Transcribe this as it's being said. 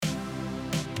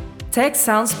Tech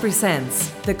Sounds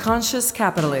presents The Conscious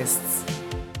Capitalists.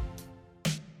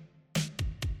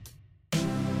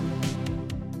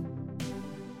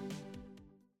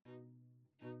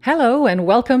 Hello and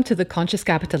welcome to The Conscious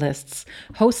Capitalists,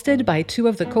 hosted by two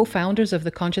of the co-founders of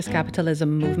the Conscious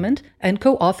Capitalism movement and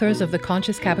co-authors of the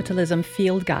Conscious Capitalism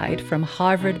Field Guide from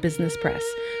Harvard Business Press,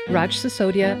 Raj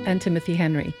Sisodia and Timothy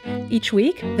Henry. Each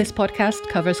week, this podcast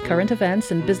covers current events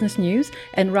and business news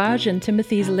and Raj and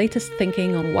Timothy's latest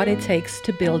thinking on what it takes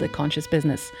to build a conscious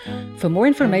business. For more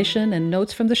information and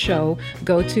notes from the show,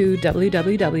 go to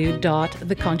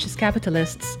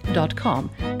www.theconsciouscapitalists.com.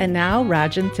 And now,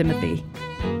 Raj and Timothy.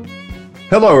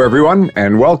 Hello, everyone,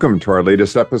 and welcome to our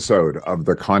latest episode of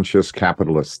The Conscious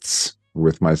Capitalists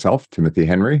with myself, Timothy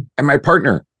Henry, and my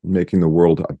partner in making the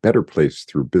world a better place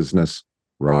through business,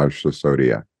 Raj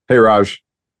Sisodia. Hey, Raj.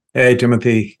 Hey,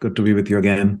 Timothy. Good to be with you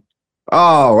again.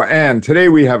 Oh, and today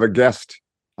we have a guest,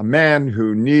 a man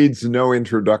who needs no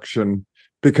introduction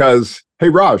because, hey,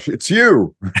 Raj, it's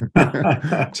you.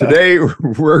 Today,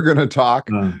 we're going to talk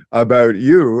about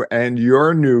you and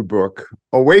your new book,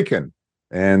 Awaken.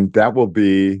 And that will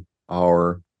be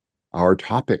our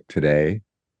topic today.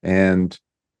 And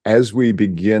as we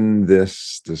begin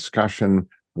this discussion,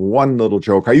 one little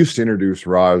joke. I used to introduce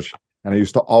Raj, and I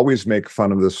used to always make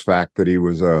fun of this fact that he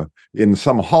was in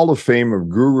some Hall of Fame of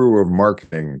guru of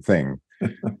marketing thing.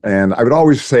 And I would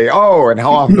always say, oh, and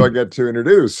how often do I get to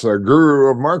introduce a guru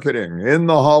of marketing in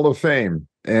the Hall of Fame?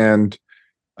 And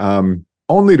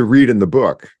only to read in the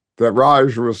book that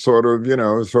Raj was sort of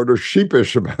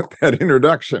sheepish about that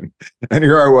introduction. And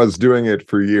here I was doing it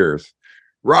for years.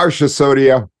 Raj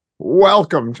Sisodia,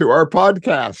 welcome to our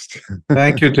podcast.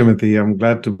 Thank you, Timothy. I'm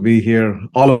glad to be here,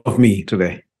 all of me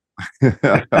today.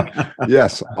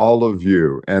 Yes, all of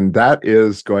you. And that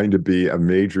is going to be a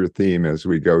major theme as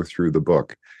we go through the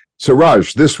book. So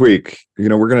Raj, this week,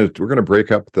 we're gonna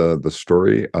break up the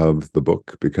story of the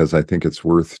book because I think it's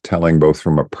worth telling both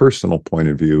from a personal point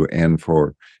of view and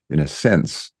for, in a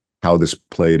sense, how this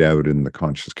played out in the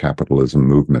conscious capitalism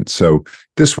movement. So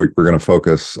this week, we're going to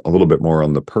focus a little bit more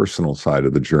on the personal side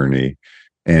of the journey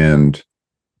and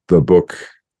the book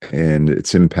and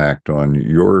its impact on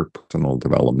your personal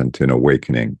development in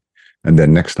awakening. And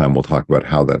then next time, we'll talk about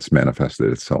how that's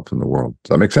manifested itself in the world.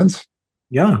 Does that make sense?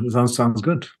 Yeah, it sounds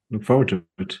good. Look forward to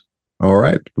it. All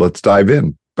right, let's dive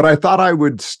in. But I thought I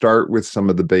would start with some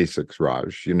of the basics,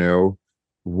 Raj.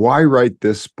 Why write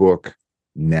this book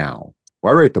now?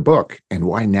 Why write the book and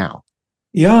why now?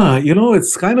 Yeah,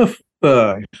 it's kind of,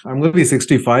 I'm going to be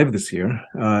 65 this year,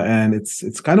 and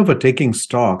it's kind of a taking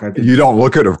stock. I think you don't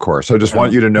look it, of course. I just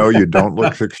want you to know you don't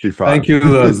look 65. Thank you.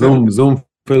 Zoom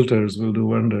filters will do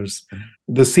wonders.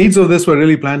 The seeds of this were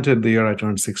really planted the year I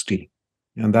turned 60.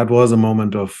 And that was a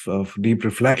moment of deep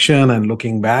reflection and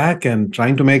looking back and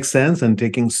trying to make sense and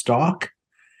taking stock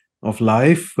of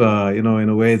life. In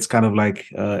a way, it's kind of like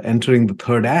entering the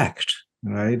third act,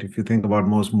 right? If you think about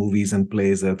most movies and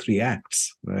plays, there are three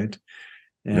acts, right?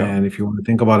 And if you want to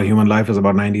think about a human life as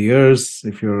about 90 years,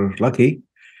 if you're lucky,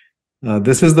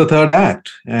 this is the third act.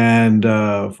 And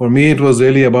for me, it was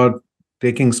really about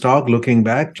taking stock, looking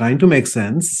back, trying to make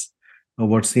sense of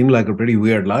what seemed like a pretty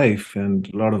weird life and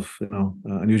a lot of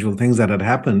unusual things that had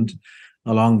happened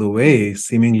along the way,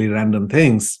 seemingly random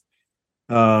things.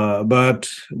 But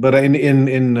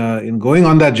in going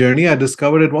on that journey, I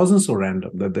discovered it wasn't so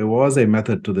random, that there was a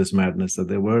method to this madness, that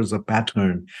there was a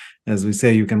pattern. As we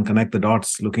say, you can connect the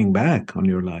dots looking back on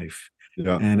your life.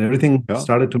 Yeah. And everything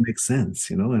started to make sense,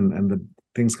 and the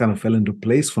things kind of fell into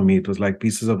place for me. It was like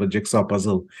pieces of a jigsaw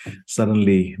puzzle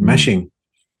suddenly meshing.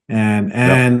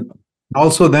 And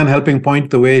also then helping point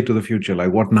the way to the future,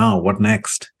 like what now, what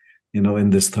next, in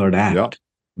this third act.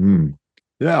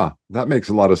 Yeah, that makes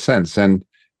a lot of sense. And,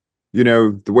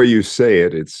 the way you say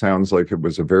it, it sounds like it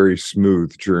was a very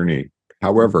smooth journey.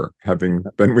 However, having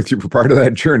been with you for part of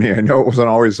that journey, I know it wasn't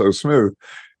always so smooth,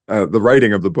 the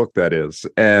writing of the book, that is.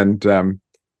 And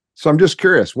so I'm just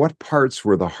curious, what parts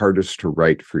were the hardest to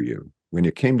write for you when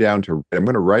you came down to, I'm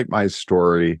going to write my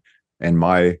story and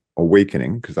my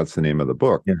awakening, because that's the name of the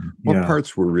book. What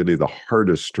parts were really the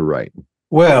hardest to write?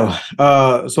 Well,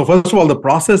 so first of all, the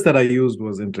process that I used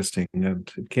was interesting.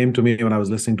 And it came to me when I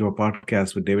was listening to a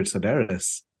podcast with David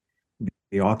Sedaris,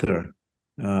 the author.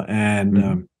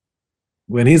 When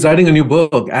he's writing a new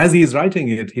book, as he's writing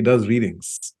it, he does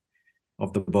readings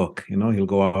of the book. He'll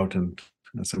go out and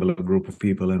assemble a group of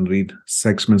people and read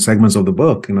segments of the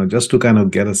book, just to kind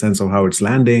of get a sense of how it's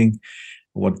landing,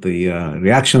 what the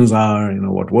reactions are,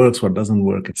 what works, what doesn't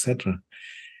work, etc.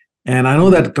 And I know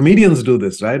that comedians do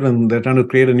this, right? When they're trying to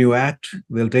create a new act,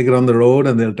 they'll take it on the road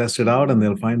and they'll test it out and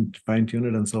they'll fine tune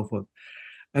it and so forth.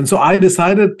 And so I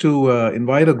decided to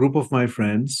invite a group of my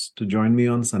friends to join me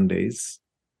on Sundays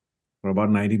for about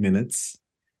 90 minutes.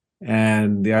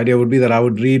 And the idea would be that I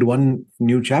would read one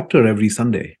new chapter every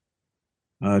Sunday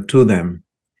to them.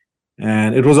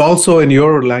 And it was also in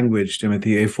your language,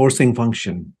 Timothy, a forcing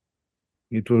function.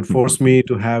 It would force me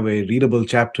to have a readable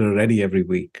chapter ready every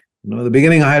week. At the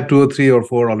beginning, I had 2 or 3 or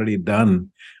 4 already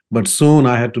done, but soon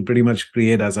I had to pretty much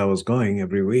create as I was going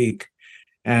every week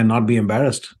and not be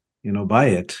embarrassed, by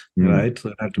it, right? So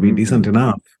it had to be decent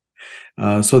enough.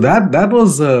 So that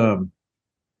was,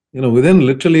 within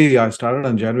literally, I started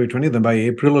on January 20th, and by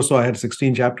April or so, I had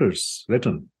 16 chapters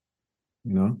written,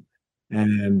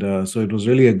 and so it was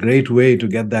really a great way to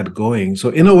get that going. So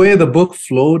in a way, the book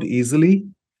flowed easily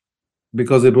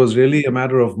because it was really a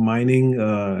matter of mining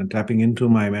and tapping into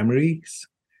my memories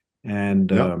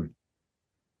and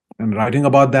writing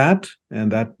about that,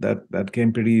 and that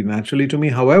came pretty naturally to me.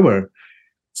 However,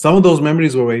 some of those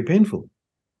memories were very painful,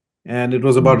 and it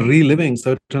was about reliving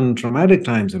certain traumatic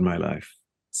times in my life.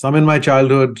 Some in my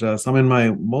childhood, some in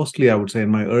mostly I would say in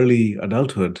my early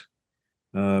adulthood,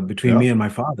 between me and my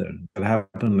father, that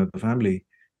happened at the family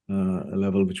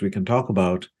level, which we can talk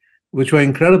about, which were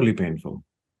incredibly painful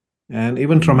and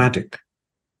even traumatic.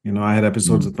 I had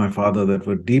episodes with my father that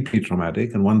were deeply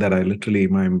traumatic, and one that I literally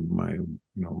my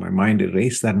mind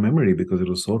erased that memory because it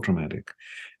was so traumatic,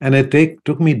 and it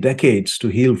took me decades to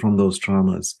heal from those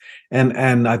traumas.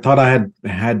 And I thought I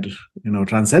had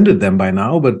transcended them by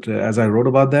now, but as I wrote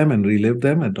about them and relived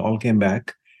them, it all came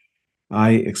back.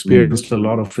 I experienced a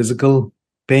lot of physical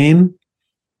pain.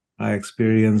 I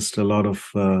experienced a lot of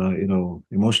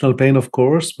emotional pain, of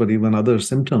course, but even other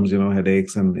symptoms,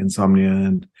 headaches and insomnia,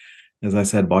 and as I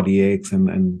said, body aches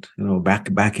and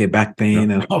back pain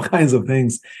and all kinds of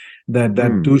things that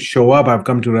do show up. I've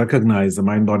come to recognize the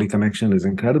mind-body connection is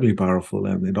incredibly powerful,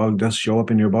 and it all does show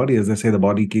up in your body. As they say, the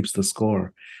body keeps the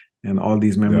score, and all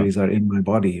these memories are in my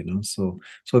body. So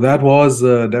that was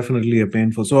definitely a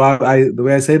painful. So I the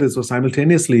way I say this was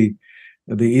simultaneously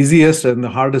the easiest and the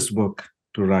hardest book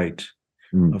to write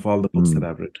of all the books that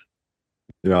I've written.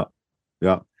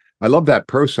 Yeah. I love that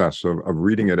process of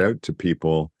reading it out to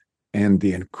people and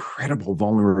the incredible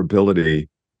vulnerability.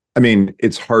 I mean,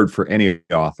 it's hard for any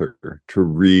author to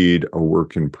read a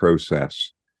work in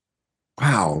process.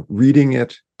 Wow, reading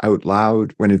it out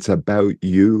loud when it's about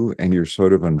you and you're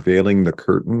sort of unveiling the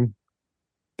curtain,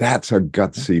 that's a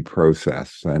gutsy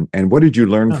process. And what did you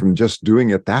learn from just doing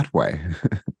it that way?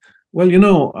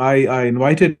 Well, I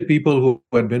invited people who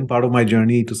had been part of my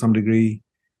journey to some degree,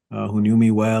 who knew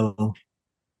me well,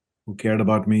 who cared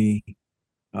about me,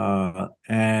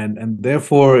 and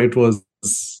therefore it was,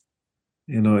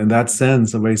 in that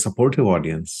sense, a very supportive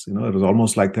audience. It was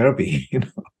almost like therapy,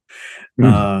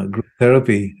 group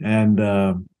therapy, and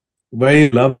very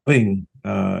loving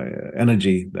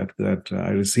energy that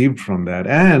I received from that.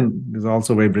 And there's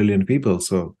also very brilliant people,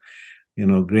 so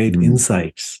great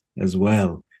insights as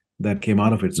well that came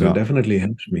out of it. So it definitely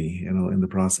helped me, in the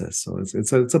process. So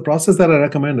it's a process that I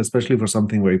recommend, especially for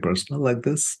something very personal like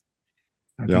this.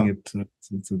 I think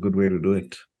it's a good way to do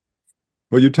it.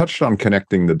 Well, you touched on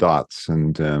connecting the dots,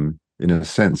 and in a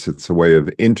sense, it's a way of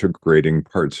integrating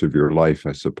parts of your life,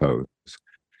 I suppose.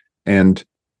 And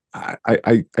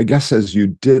I guess as you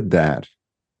did that,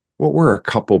 what were a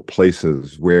couple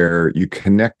places where you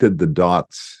connected the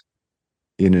dots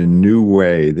in a new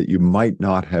way that you might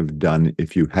not have done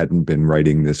if you hadn't been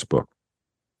writing this book?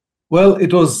 Well,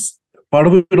 part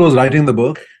of it was writing the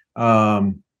book,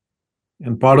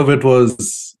 and part of it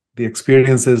was the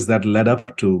experiences that led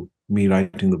up to me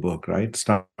writing the book, right?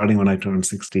 Starting when I turned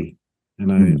 60,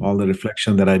 and all the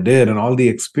reflection that I did and all the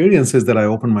experiences that I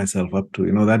opened myself up to.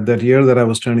 That year that I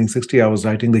was turning 60, I was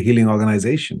writing the Healing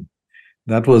Organization.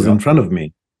 That was in front of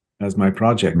me as my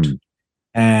project.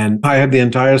 And I had the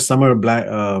entire summer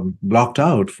blocked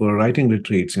out for writing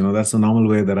retreats. That's the normal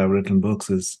way that I've written books,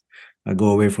 is I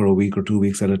go away for a week or 2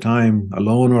 weeks at a time,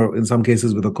 alone, or in some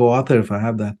cases with a co-author if I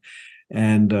have that,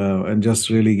 and just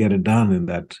really get it done in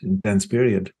that intense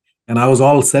period. And I was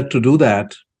all set to do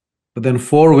that, but then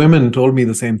 4 women told me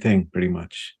the same thing, pretty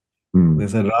much. They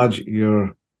said, Raj,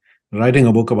 you're writing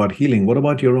a book about healing. What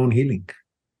about your own healing?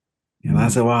 And I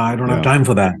said, well, I don't have time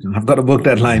for that. I've got a book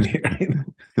deadline here.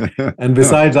 And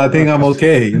besides, I think I'm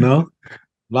okay,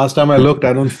 Last time I looked,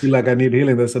 I don't feel like I need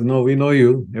healing. They said, no, we know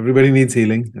you. Everybody needs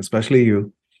healing, especially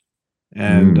you.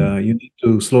 And you need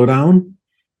to slow down.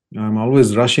 I'm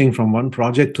always rushing from one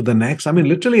project to the next. I mean,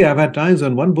 literally, I've had times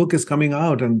when one book is coming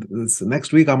out and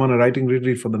next week I'm on a writing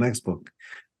retreat for the next book,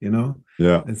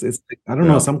 It's I don't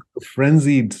know, some kind of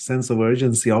frenzied sense of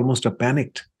urgency, almost a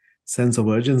panicked sense of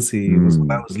urgency was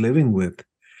what I was living with.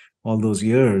 all those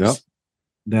years, Yeah.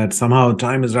 that somehow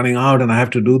time is running out and I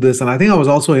have to do this. And I think I was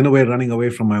also, in a way, running away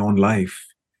from my own life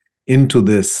into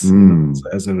this,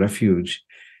 as a refuge.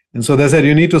 And so they said,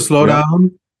 you need to slow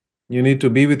down. You need to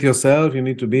be with yourself. You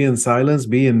need to be in silence,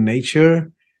 be in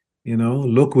nature,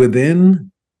 look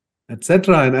within,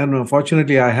 etc. And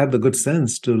unfortunately, I had the good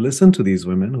sense to listen to these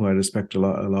women who I respect a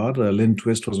lot. Lynn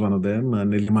Twist was one of them.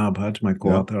 Nilima Bhatt, my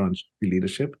co-author on Shakti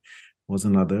Leadership, was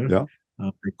another.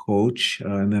 My coach,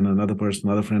 and then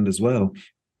another friend as well.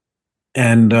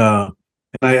 And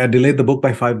I delayed the book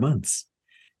by 5 months.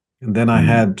 And then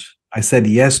I said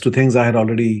yes to things I had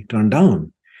already turned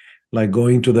down, like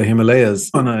going to the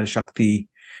Himalayas on a Shakti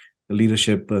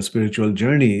leadership spiritual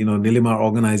journey. Nilimar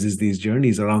organizes these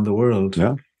journeys around the world.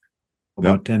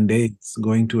 About 10 days,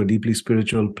 going to a deeply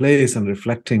spiritual place and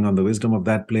reflecting on the wisdom of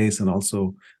that place and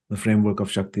also the framework of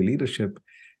Shakti leadership.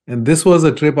 And this was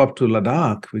a trip up to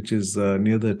Ladakh, which is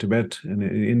near the Tibet, in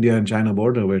India and China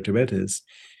border, where Tibet is.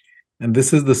 And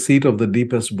this is the seat of the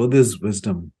deepest Buddhist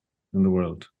wisdom in the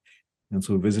world. And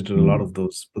so we visited a lot of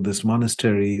those Buddhist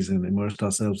monasteries and immersed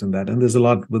ourselves in that. And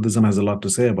Buddhism has a lot to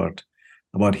say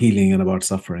about healing and about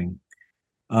suffering.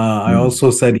 I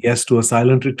also said yes to a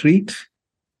silent retreat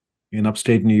in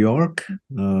upstate New York,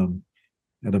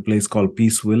 at a place called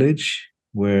Peace Village,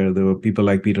 where there were people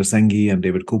like Peter Senge and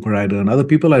David Cooperrider and other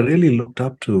people I really looked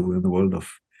up to in the world of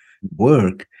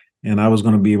work. And I was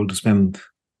going to be able to spend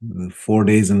 4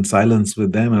 days in silence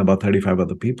with them and about 35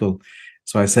 other people.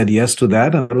 So I said yes to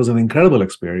that, and it was an incredible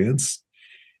experience.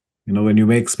 When you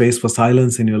make space for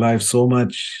silence in your life, so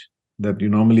much that you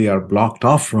normally are blocked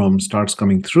off from starts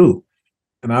coming through.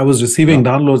 And I was receiving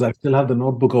downloads. I still have the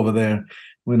notebook over there.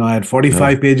 I had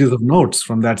 45 pages of notes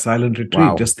from that silent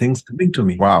retreat, just things coming to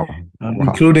me,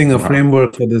 including a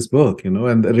framework for this book,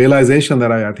 and the realization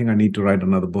that I think I need to write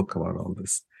another book about all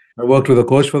this. I worked with a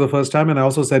coach for the first time, and I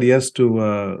also said yes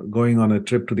to going on a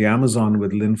trip to the Amazon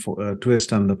with Lynn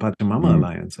Twist and the Pachamama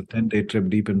Alliance, a 10-day trip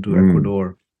deep into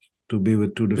Ecuador to be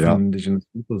with 2 different indigenous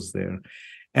peoples there.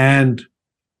 And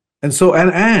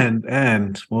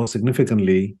more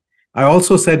significantly, I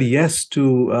also said yes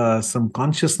to some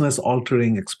consciousness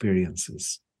altering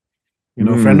experiences.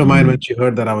 A friend of mine, when she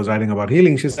heard that I was writing about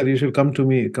healing, she said, you should come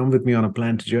with me on a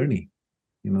plant journey.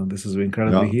 This is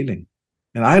incredibly healing.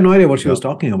 And I had no idea what she was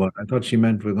talking about. I thought she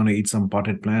meant we're going to eat some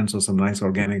potted plants or some nice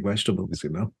organic vegetables,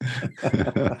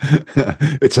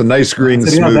 It's a nice green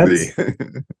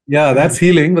smoothie. That's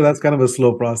healing, but that's kind of a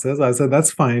slow process. I said,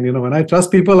 that's fine. When I trust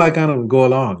people, I kind of go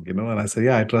along, and I say,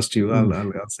 I trust you.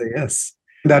 I'll say yes.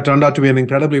 That turned out to be an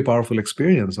incredibly powerful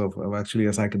experience of actually a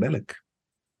psychedelic.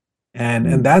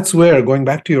 And that's where, going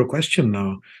back to your question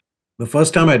now, the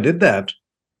first time I did that,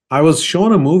 I was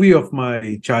shown a movie of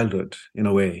my childhood, in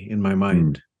a way, in my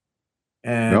mind,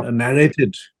 and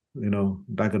narrated,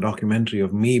 like a documentary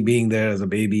of me being there as a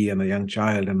baby and a young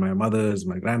child, and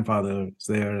my grandfather was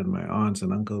there, and my aunts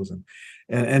and uncles,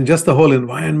 and just the whole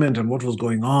environment and what was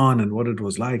going on and what it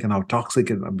was like and how toxic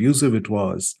and abusive it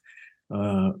was,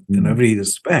 in every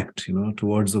respect,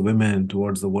 towards the women,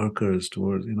 towards the workers,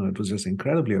 towards, it was just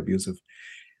incredibly abusive.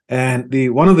 And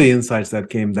one of the insights that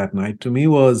came that night to me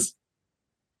was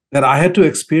that I had to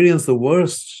experience the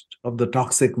worst of the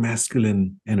toxic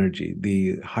masculine energy,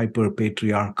 the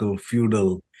hyper-patriarchal,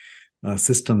 feudal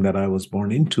system that I was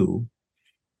born into,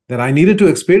 that I needed to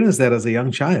experience that as a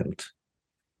young child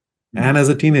and as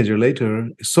a teenager later,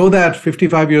 so that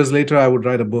 55 years later, I would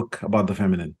write a book about the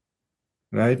feminine,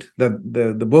 right? That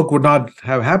the book would not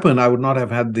have happened. I would not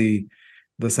have had the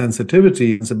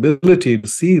sensitivity, ability to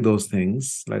see those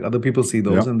things, like other people see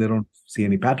those and they don't see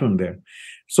any pattern there.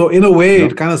 So in a way,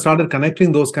 it kind of started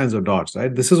connecting those kinds of dots,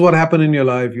 right? This is what happened in your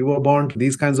life. You were born to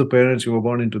these kinds of parents. You were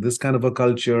born into this kind of a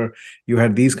culture. You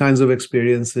had these kinds of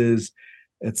experiences,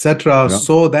 etc.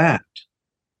 So that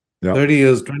 30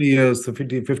 years, 20 years,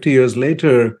 50 years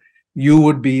later, you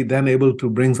would be then able to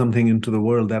bring something into the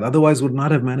world that otherwise would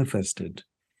not have manifested.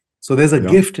 So there's a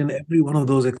gift in every one of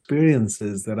those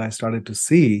experiences that I started to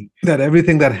see, that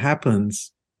everything that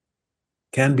happens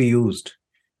can be used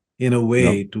in a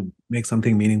way to make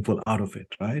something meaningful out of it,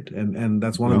 right? And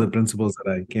that's one of the principles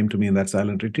that I came to me in that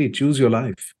silent retreat. Choose your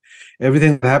life.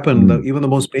 Everything that happened, even the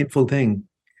most painful thing,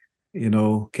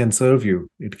 can serve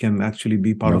you. It can actually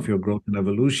be part of your growth and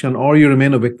evolution, or you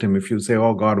remain a victim. If you say,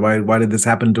 oh God, why did this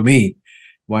happen to me?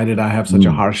 Why did I have such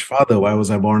a harsh father? Why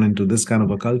was I born into this kind of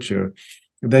a culture?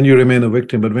 Then you remain a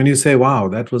victim. But when you say, wow,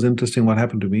 that was interesting what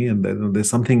happened to me, and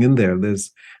there's something in there,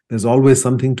 there's always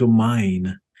something to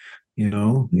mine,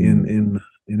 in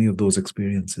any of those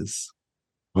experiences.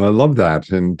 Well, I love that.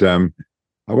 And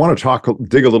I want to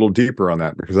dig a little deeper on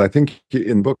that, because I think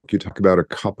in the book you talk about a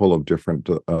couple of different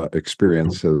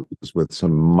experiences with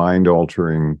some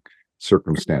mind-altering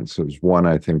circumstances. One,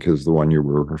 I think, is the one you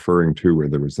were referring to, where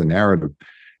there was the narrative,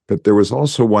 but there was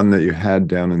also one that you had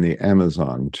down in the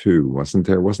Amazon too, wasn't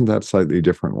there? Wasn't that slightly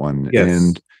different one? Yes.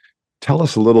 And tell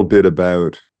us a little bit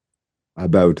about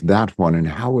that one, and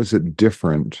how was it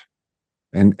different,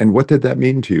 and what did that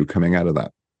mean to you coming out of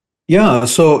that? Yeah,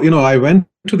 so I went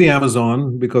to the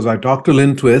Amazon because I talked to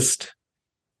Lynn Twist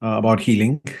about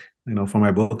healing. For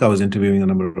my book, I was interviewing a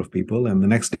number of people, and the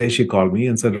next day she called me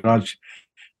and said, "Raj,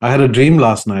 I had a dream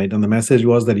last night, and the message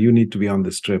was that you need to be on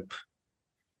this trip.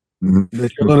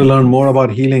 That you're going to learn more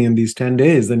about healing in these 10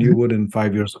 days than you would in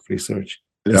 5 years of research."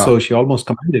 Yeah. So she almost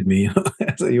commanded me.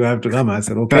 So you have to come. I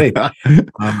said, okay.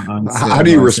 How do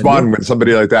you respond when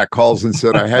somebody like that calls and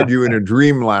said, "I had you in a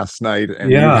dream last night, and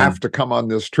you have to come on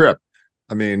this trip"?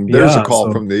 I mean, there's a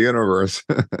call from the universe.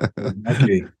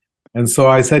 Exactly. And so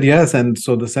I said yes. And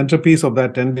so the centerpiece of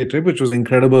that 10-day trip, which was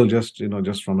incredible, just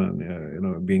from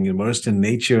being immersed in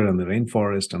nature and the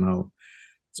rainforest, and how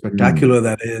spectacular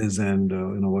that is, and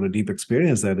what a deep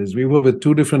experience that is. We were with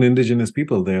two different indigenous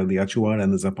people there, the Achuar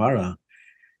and the Zapara,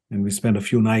 and we spent a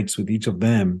few nights with each of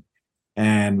them,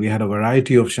 and we had a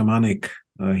variety of shamanic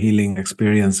healing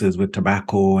experiences with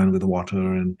tobacco and with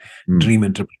water, and dream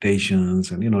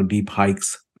interpretations, and deep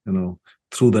hikes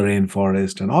through the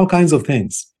rainforest, and all kinds of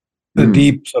things. A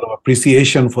deep sort of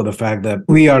appreciation for the fact that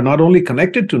we are not only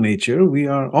connected to nature, we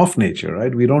are of nature,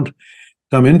 right? We don't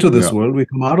come into this world, we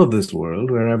come out of this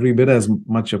world. We're every bit as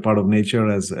much a part of nature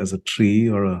as a tree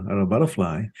or a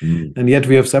butterfly. And yet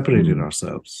we have separated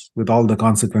ourselves with all the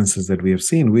consequences that we have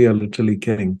seen. We are literally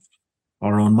killing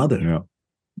our own mother.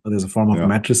 There's a form of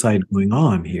matricide going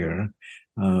on here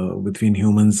between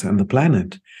humans and the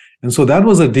planet. And so that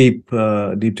was a deep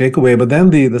takeaway. But then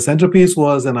the centerpiece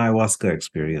was an ayahuasca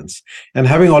experience. And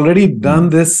having already done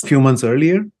this a few months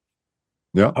earlier,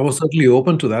 I was certainly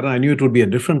open to that. And I knew it would be a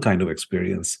different kind of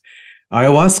experience.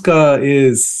 Ayahuasca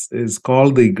is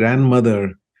called the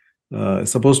grandmother,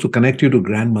 supposed to connect you to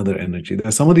grandmother energy. There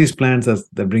are some of these plants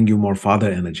that bring you more father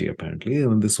energy, apparently.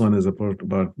 And this one is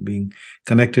about being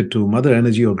connected to mother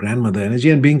energy or grandmother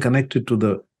energy, and being connected to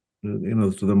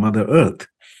the Mother Earth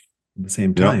at the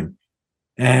same time.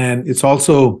 And it's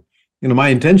also, my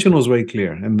intention was very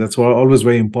clear. And that's always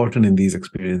very important in these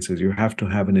experiences. You have to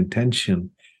have an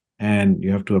intention, and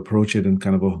you have to approach it in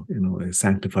kind of a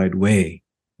sanctified way,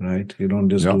 right? You don't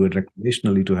just do it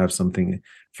recreationally to have something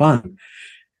fun.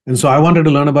 And so I wanted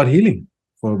to learn about healing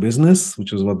for business,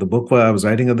 which was what the book I was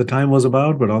writing at the time was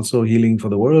about, but also healing for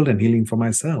the world and healing for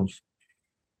myself.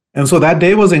 And so that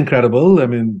day was incredible. I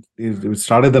mean, it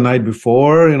started the night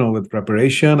before, with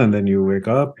preparation, and then you wake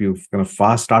up, you kind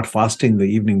of start fasting the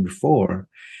evening before.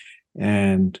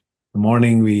 And the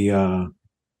morning we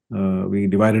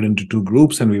divided into two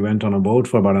groups, and we went on a boat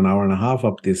for about an hour and a half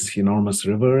up this enormous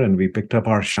river, and we picked up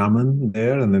our shaman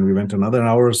there, and then we went another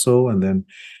hour or so, and then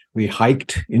we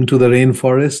hiked into the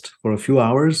rainforest for a few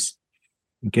hours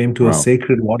and came to a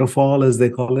sacred waterfall, as they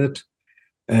call it.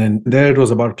 And there it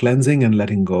was about cleansing and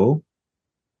letting go.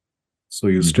 So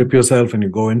you strip yourself and you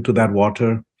go into that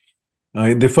water.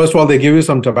 First of all, they give you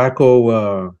some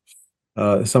tobacco,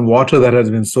 some water that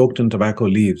has been soaked in tobacco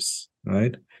leaves,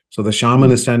 right? So the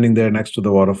shaman is standing there next to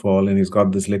the waterfall, and he's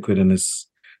got this liquid in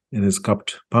his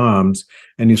cupped palms,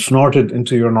 and you snort it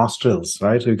into your nostrils,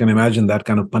 right? So you can imagine that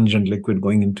kind of pungent liquid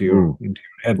going into your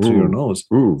head through your nose.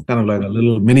 It's kind of like a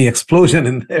little mini explosion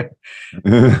in there.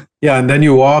 And then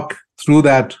you walk through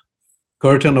that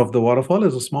curtain of the waterfall.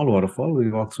 It's a small waterfall. We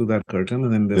walk through that curtain,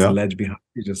 and then there's a ledge behind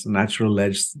you, just a natural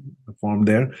ledge formed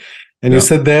there. And you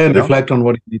sit there and reflect on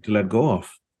what you need to let go of.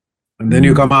 And then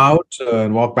you come out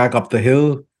and walk back up the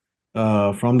hill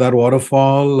from that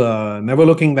waterfall, never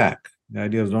looking back. The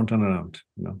idea is don't turn around.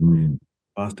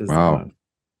 Past is the past,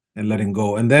 and letting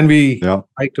go. And then we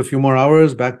hiked a few more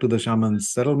hours back to the shaman's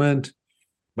settlement.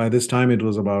 By this time, it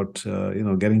was about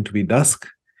getting to be dusk.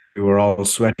 We were all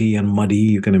sweaty and muddy,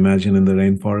 you can imagine, in the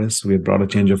rainforest. We had brought a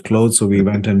change of clothes, so we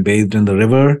went and bathed in the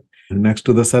river next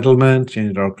to the settlement,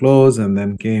 changed our clothes, and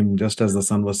then came just as the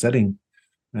sun was setting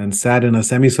and sat in a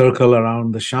semicircle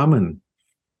around the shaman.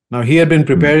 Now, he had been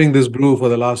preparing this brew for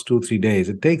the last 2-3 days.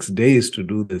 It takes days to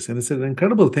do this. And it's an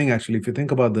incredible thing, actually, if you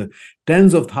think about the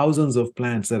tens of thousands of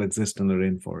plants that exist in the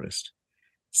rainforest.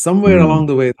 Somewhere along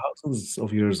the way, thousands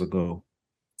of years ago,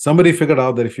 somebody figured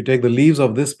out that if you take the leaves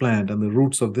of this plant and the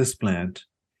roots of this plant,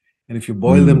 and if you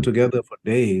boil them together for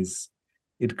days,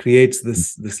 it creates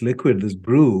this liquid, this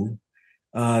brew,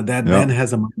 that then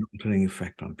has a mind-altering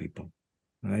effect on people,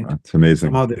 right? That's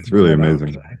amazing. It's really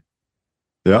amazing. Right?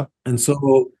 Yeah. And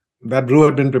so that brew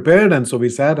had been prepared, and so we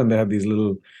sat, and they had these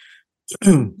little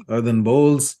earthen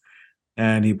bowls,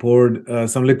 and he poured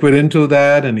some liquid into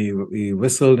that, and he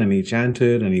whistled, and he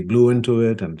chanted, and he blew into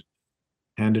it, and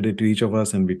handed it to each of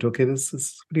us, and we took it.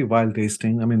 It's pretty wild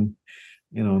tasting. I mean,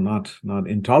 not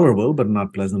intolerable, but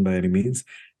not pleasant by any means.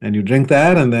 And you drink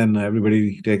that, and then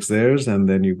everybody takes theirs, and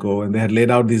then you go. And they had laid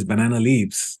out these banana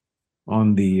leaves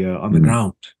on the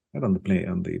ground, right on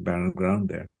the barren ground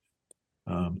there,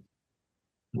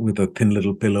 with a thin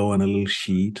little pillow and a little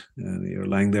sheet, and you're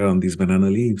lying there on these banana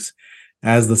leaves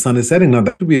as the sun is setting. Now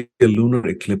that would be a lunar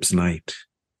eclipse night.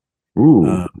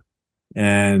 Ooh.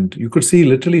 And you could see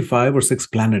literally 5 or 6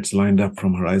 planets lined up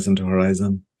from horizon to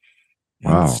horizon.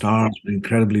 And Wow. the stars were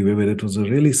incredibly vivid. It was a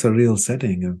really surreal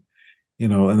setting. And,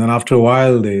 and then after a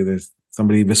while,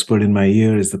 somebody whispered in my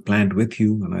ear, "Is the plant with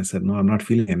you?" And I said, "No, I'm not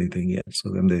feeling anything yet." So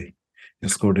then they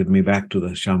escorted me back to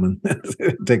the shaman.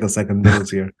 Take a second dose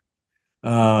here.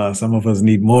 Some of us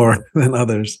need more than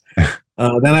others.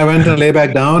 Then I went and lay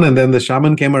back down, and then the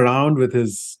shaman came around with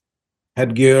his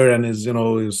headgear and his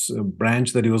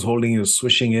branch that he was holding. He was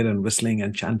swishing it and whistling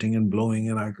and chanting and blowing,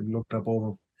 and I looked up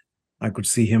over. I could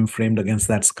see him framed against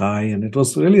that sky, and it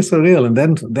was really surreal. And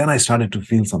then I started to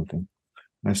feel something.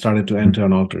 I started to enter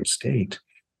an altered state.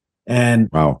 And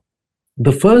wow.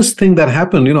 The first thing that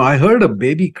happened, I heard a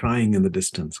baby crying in the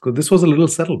distance, because this was a little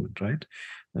settlement, right?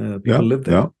 People lived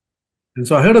there. Yeah. And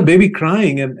so I heard a baby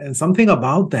crying, and something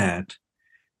about that.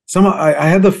 Somehow I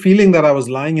had the feeling that I was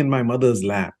lying in my mother's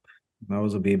lap. I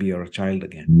was a baby or a child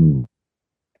again.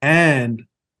 And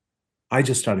I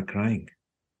just started crying.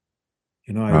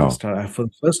 Wow. For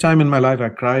the first time in my life, I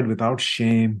cried without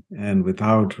shame and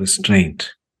without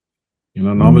restraint.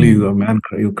 Normally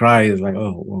you cry is like,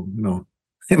 oh, well,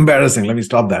 embarrassing. Let me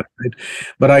stop that. Right?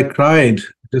 But I cried,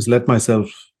 just let myself,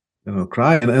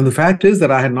 cry. And the fact is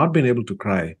that I had not been able to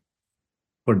cry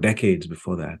for decades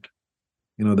before that.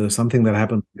 There's something that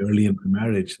happened early in my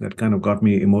marriage that kind of got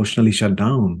me emotionally shut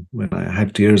down when I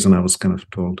had tears, and I was kind of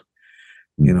told,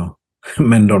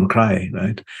 men don't cry,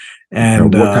 right?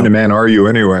 And what kind of man are you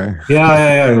anyway?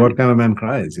 Yeah. What kind of man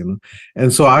cries,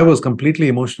 And so I was completely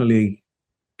emotionally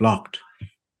blocked.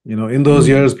 In those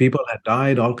years, people had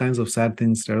died, all kinds of sad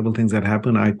things, terrible things had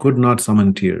happened. I could not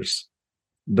summon tears.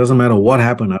 It doesn't matter what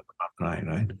happened, I could not cry,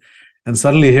 right? And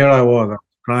suddenly here I was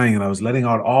crying, and I was letting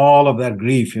out all of that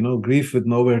grief, grief with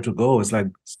nowhere to go. It's like,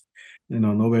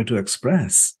 nowhere to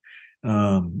express.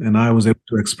 And I was able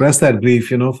to express that grief,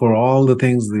 for all the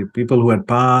things, the people who had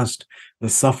passed, the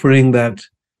suffering that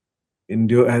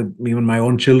even my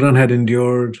own children had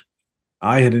endured.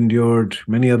 I had endured,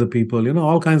 many other people,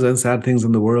 all kinds of sad things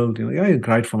in the world. I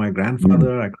cried for my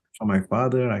grandfather, I cried for my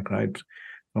father, I cried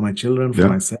for my children, for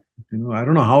myself. I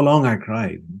don't know how long I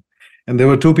cried. And there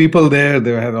were 2 people there.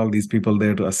 They had all these people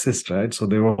there to assist, right? So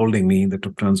they were holding me. They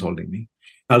took turns holding me.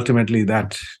 Ultimately,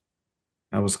 that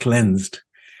I was cleansed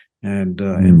and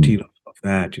emptied of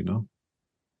that, And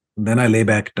then I lay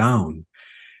back down.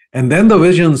 And then the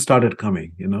visions started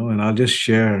coming, and I'll just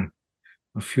share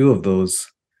a few of those.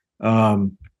 The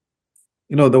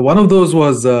one of those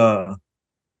was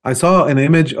I saw an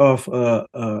image of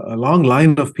a long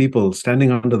line of people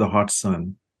standing under the hot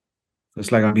sun.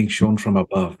 It's like I'm being shown from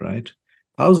above, right?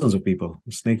 Thousands of people,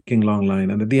 a snaking long line.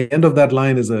 And at the end of that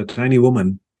line is a tiny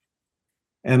woman.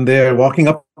 And they're walking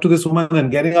up to this woman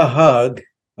and getting a hug,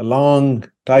 a long,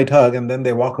 tight hug, and then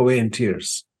they walk away in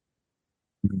tears.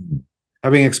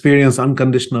 Having experienced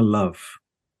unconditional love,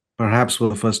 perhaps for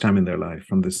the first time in their life,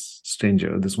 from this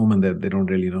stranger, this woman that they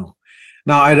don't really know.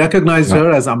 Now, I recognized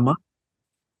her as Amma.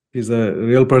 She's a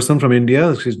real person from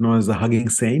India. She's known as the hugging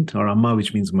saint, or Amma,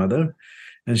 which means mother.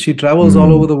 And she travels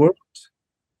all over the world,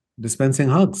 dispensing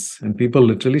hugs. And people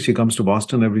literally, she comes to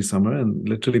Boston every summer, and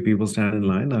literally people stand in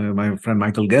line. My friend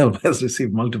Michael Gelb has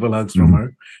received multiple hugs from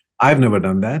her. I've never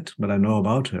done that, but I know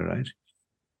about her, right?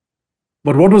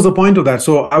 But what was the point of that?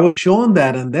 So I was shown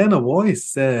that, and then a voice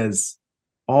says,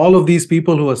 all of these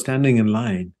people who are standing in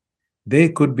line, they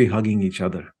could be hugging each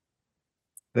other.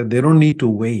 That they don't need to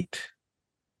wait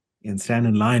and stand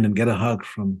in line and get a hug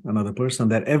from another person.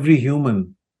 That every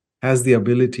human has the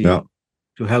ability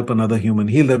to help another human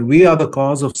heal. That we are the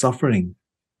cause of suffering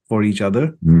for each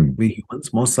other. We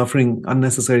humans, most suffering,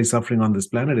 unnecessary suffering on this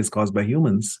planet is caused by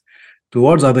humans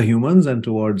towards other humans and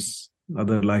towards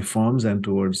other life forms and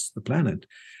towards the planet.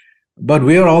 But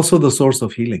we are also the source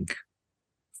of healing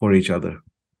for each other.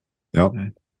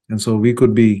 Right? And so we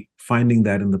could be finding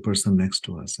that in the person next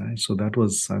to us. Right? So that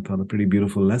was, I thought, a pretty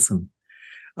beautiful lesson.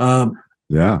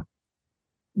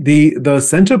 The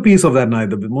centerpiece of that night,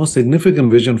 the most significant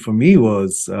vision for me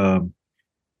was,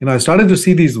 I started to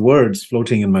see these words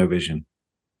floating in my vision.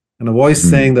 and a voice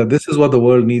saying that this is what the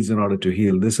world needs in order to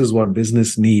heal. This is what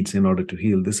business needs in order to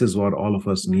heal. This is what all of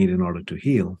us need in order to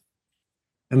heal.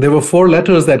 And there were 4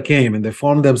 letters that came, and they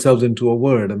formed themselves into a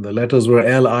word, and the letters were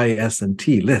L, I, S, and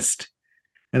T, list.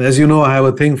 And as you know, I have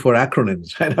a thing for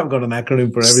acronyms, right? I've got an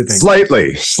acronym for everything.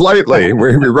 Slightly.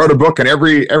 we wrote a book, and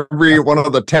every one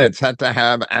of the tenets had to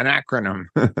have an acronym.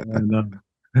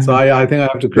 So I think I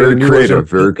have to create very a new creative,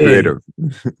 very creative.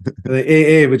 The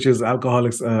AA, which is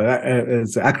Alcoholics,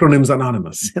 it's Acronyms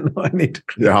Anonymous. I need to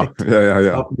create. Yeah.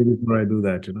 Stop me before I do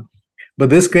that. But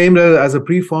this came as a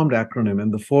preformed acronym,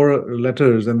 and the 4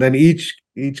 letters, and then each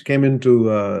came into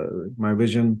my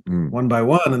vision one by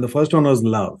one. And the first one was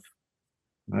love.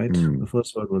 Right? The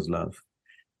first word was love.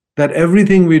 That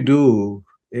everything we do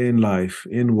in life,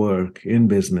 in work, in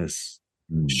business,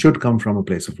 should come from a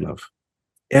place of love.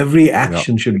 Every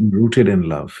action should be rooted in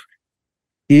love.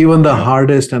 Even the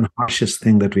hardest and harshest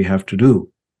thing that we have to do,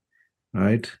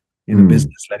 right? In a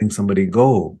business, letting somebody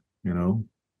go,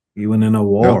 even in a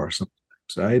war,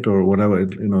 sometimes, right? Or whatever,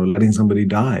 letting somebody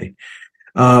die,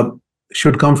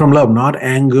 should come from love, not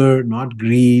anger, not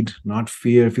greed, not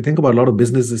fear. If you think about a lot of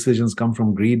business decisions come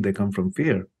from greed, they come from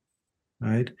fear,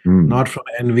 right? Not from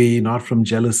envy, not from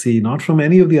jealousy, not from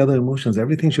any of the other emotions.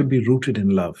 Everything should be rooted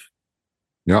in love.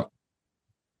 Yeah.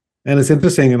 And it's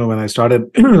interesting, when I started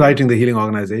writing the healing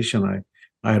organization,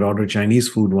 I had ordered Chinese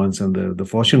food once, and the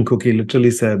fortune cookie literally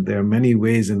said, there are many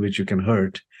ways in which you can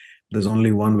hurt. There's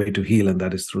only one way to heal, and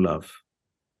that is through love.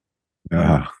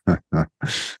 Yeah.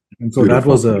 And so that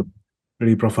was a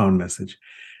pretty profound message.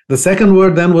 The second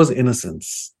word then was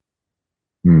innocence.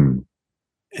 And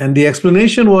the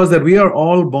explanation was that we are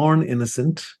all born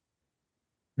innocent.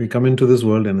 We come into this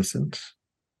world innocent,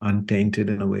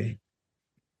 untainted in a way.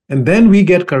 And then we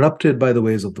get corrupted by the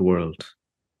ways of the world,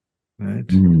 right?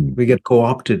 We get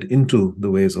co-opted into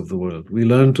the ways of the world. We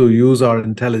learn to use our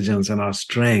intelligence and our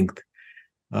strength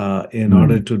in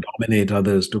order to dominate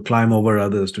others, to climb over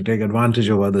others, to take advantage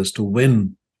of others, to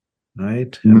win,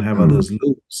 right? And have others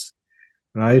lose,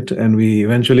 right? And we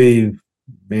eventually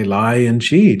may lie and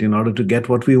cheat in order to get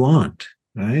what we want,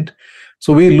 right?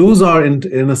 So we lose our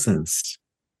innocence.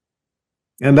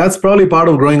 And that's probably part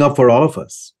of growing up for all of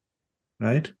us,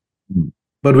 right?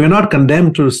 But we're not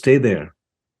condemned to stay there.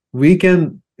 We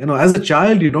can, as a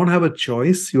child, you don't have a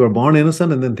choice. You are born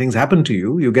innocent, and then things happen to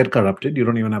you. You get corrupted. You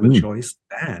don't even have a choice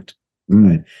in that.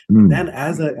 Right? Then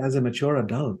as a mature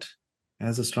adult,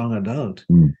 as a strong adult,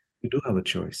 you do have a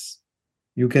choice.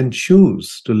 You can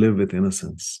choose to live with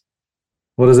innocence.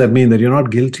 What does that mean? That you're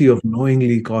not guilty of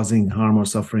knowingly causing harm or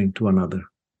suffering to another.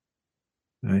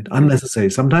 Right? Unnecessary.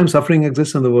 Sometimes suffering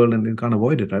exists in the world and you can't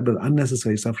avoid it, right? But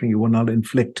unnecessary suffering you will not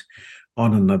inflict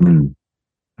on another.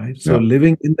 Right? So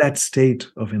living in that state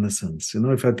of innocence.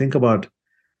 If I think about,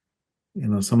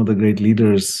 some of the great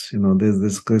leaders,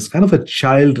 there's kind of a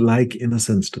childlike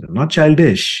innocence to them. Not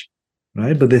childish,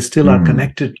 right? But they still are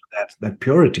connected to that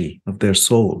purity of their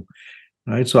soul.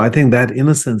 Right? So I think that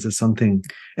innocence is something.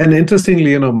 And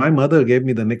interestingly, my mother gave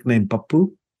me the nickname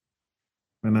Pappu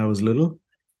when I was little.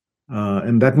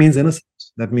 And that means innocent.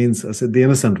 That means, I said, the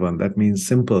innocent one. That means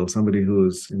simple, somebody who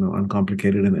is,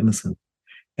 uncomplicated and innocent.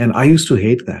 And I used to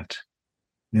hate that.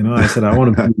 I said, I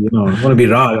want to be, I want to be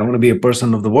Raj. I want to be a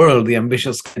person of the world, the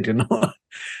ambitious kid,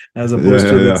 as opposed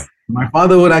to this. My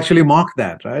father would actually mock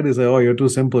that, right? He said, oh, you're too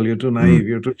simple, you're too naive,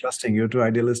 you're too trusting, you're too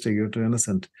idealistic, you're too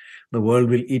innocent. The world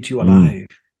will eat you alive,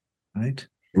 right?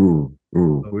 So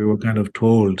we were kind of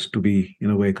told to be, in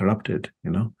a way, corrupted,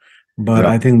 But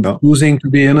I think choosing to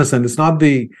be innocent, it's not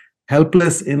the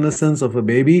helpless innocence of a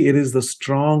baby, it is the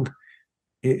strong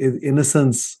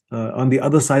innocence on the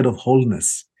other side of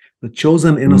wholeness, the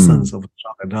chosen innocence of a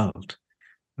strong adult,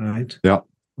 right?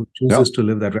 Who chooses to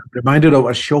live that way. I'm reminded of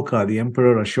Ashoka, the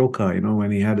Emperor Ashoka,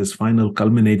 when he had his final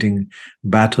culminating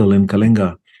battle in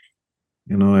Kalinga,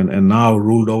 and now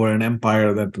ruled over an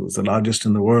empire that was the largest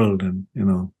in the world,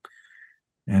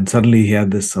 and suddenly he had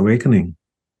this awakening.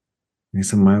 He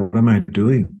said, what am I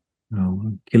doing?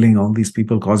 Killing all these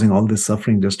people, causing all this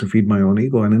suffering just to feed my own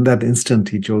ego. And in that instant,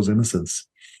 he chose innocence.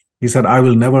 He said, I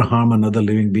will never harm another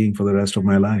living being for the rest of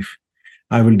my life.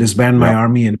 I will disband my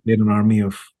army and create an army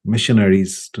of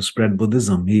missionaries to spread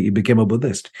Buddhism. He became a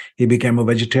Buddhist. He became a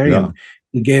vegetarian.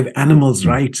 He gave animals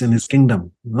rights in his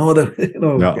kingdom. No other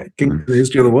king in the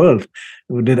history of the world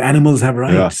did animals have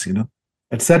rights,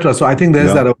 etc. So I think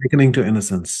there's that awakening to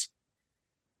innocence,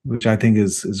 which I think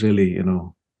is really,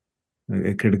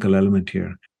 a critical element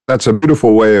here. That's a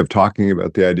beautiful way of talking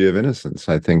about the idea of innocence.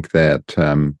 I think that,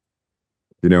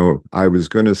 I was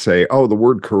going to say, the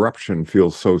word corruption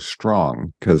feels so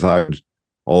strong, because I would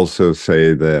also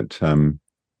say that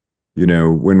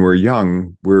when we're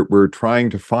young, we're trying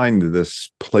to find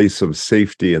this place of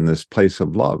safety and this place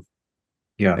of love.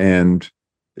 Yeah. And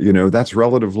that's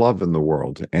relative love in the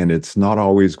world, and it's not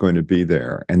always going to be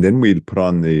there. And then we put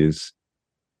on these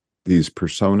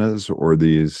personas, or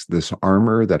this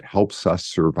armor that helps us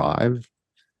survive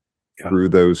through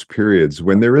those periods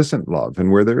when there isn't love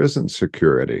and where there isn't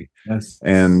security. Yes.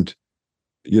 And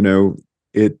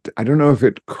I don't know if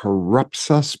it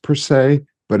corrupts us per se,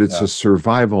 but it's a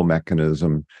survival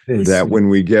mechanism that when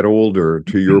we get older,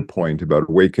 to your point about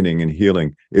awakening and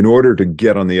healing, in order to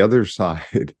get on the other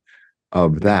side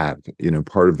of that,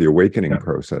 part of the awakening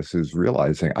process is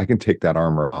realizing I can take that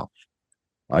armor off.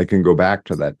 I can go back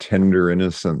to that tender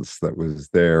innocence that was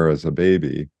there as a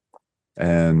baby,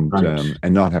 and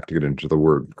not have to get into the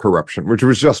word corruption, which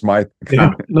was just my thing.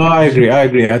 Yeah, no, I agree. I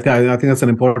think that's an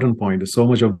important point. So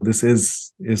much of this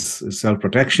is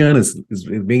self-protection, is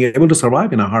being able to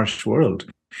survive in a harsh world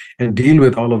and deal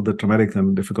with all of the traumatic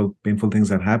and difficult, painful things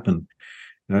that happen.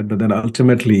 Right? But then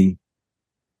ultimately,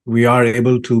 we are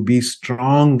able to be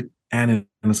strong and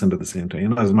innocent at the same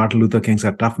time. As Martin Luther King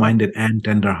said, tough-minded and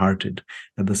tender-hearted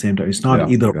at the same time. It's not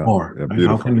either or. Right?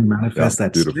 How can we manifest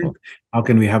that strength? How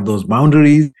can we have those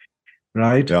boundaries,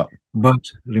 right? Yeah. But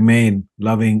remain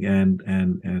loving and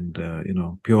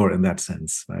pure in that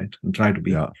sense, right? And try to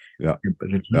be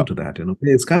return to that.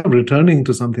 It's kind of returning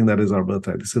to something that is our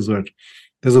birthright. This is where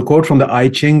there's a quote from the I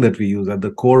Ching that we use: at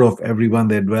the core of everyone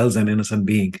there dwells an innocent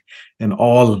being, and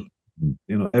all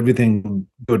everything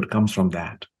good comes from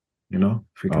that.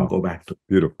 If we can go back to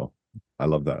beautiful. I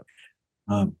love that.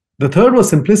 The third was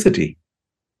simplicity.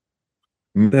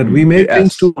 That we make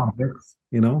things too complex.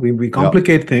 We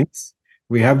complicate things.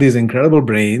 We have these incredible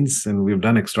brains, and we've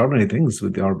done extraordinary things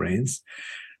with our brains.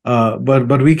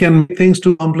 But we can make things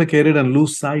too complicated and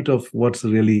lose sight of what's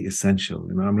really essential.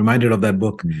 I'm reminded of that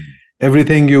book.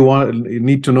 Everything you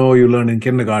need to know, you learn in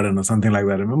kindergarten or something like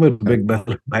that. Remember Big Bell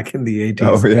back in the 80s?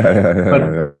 Oh,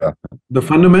 yeah. The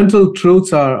fundamental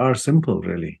truths are simple,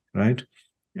 really, right?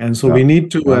 And so we need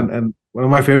to, and one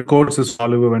of my favorite quotes is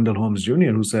Oliver Wendell Holmes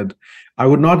Jr., who said, I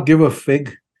would not give a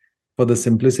fig for the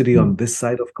simplicity on this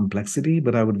side of complexity,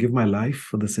 but I would give my life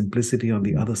for the simplicity on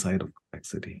the other side of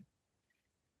complexity.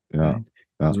 Right?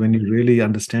 Because when you really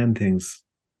understand things,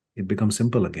 it becomes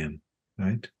simple again,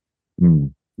 right?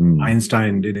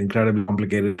 Einstein did incredibly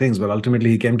complicated things, but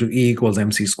ultimately he came to E equals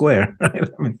mc squared, right?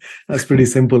 That's pretty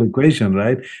simple equation,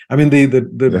 right?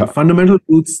 The fundamental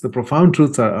truths, the profound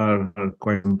truths are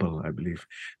quite simple, I believe.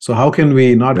 So how can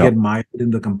we not get mired in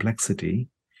the complexity?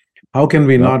 How can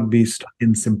we not be stuck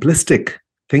in simplistic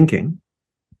thinking,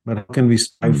 but how can we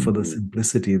strive for the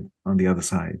simplicity on the other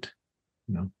side?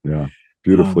 Yeah,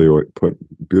 beautifully put.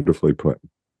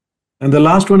 And the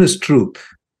last one is truth.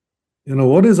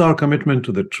 What is our commitment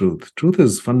to the truth? Truth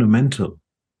is fundamental,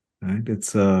 right?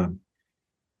 It's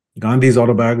Gandhi's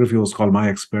autobiography was called My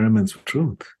Experiments with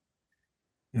Truth.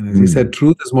 And as he said,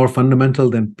 truth is more fundamental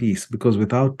than peace, because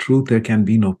without truth, there can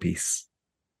be no peace.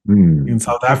 In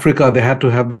South Africa, they had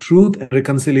to have Truth and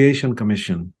Reconciliation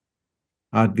Commission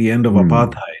at the end of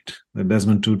apartheid, that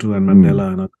Desmond Tutu and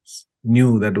Mandela and others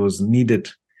knew that was needed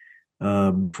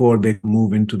before they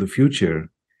move into the future.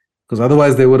 Because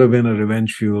otherwise there would have been a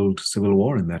revenge-fueled civil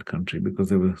war in that country, because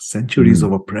there were centuries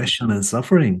of oppression and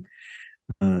suffering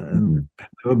and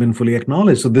never been fully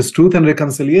acknowledged. So this truth and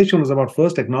reconciliation was about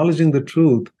first acknowledging the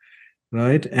truth,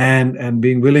 right, and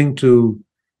being willing to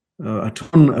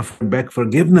atone, beg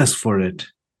forgiveness for it,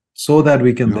 so that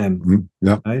we can then,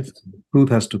 right? Truth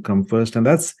has to come first, and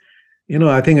that's,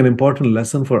 I think, an important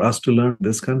lesson for us to learn in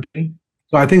this country.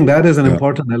 So I think that is an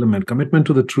important element: commitment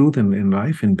to the truth in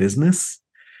life, in business.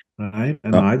 Right,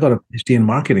 and I got a PhD in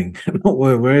marketing.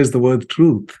 Where is the word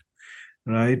truth,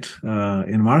 right?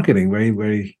 In marketing, very,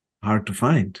 very hard to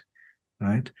find,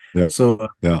 right? So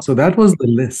that was the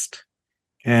list,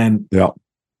 and to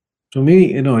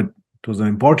me, it was an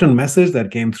important message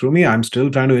that came through me. I'm still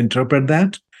trying to interpret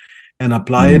that and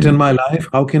apply it in my life.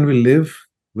 How can we live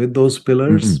with those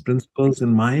pillars, principles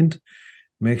in mind?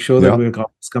 Make sure that we're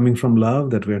coming from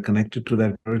love, that we are connected to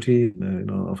that purity,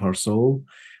 of our soul,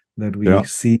 that we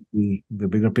see the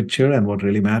bigger picture and what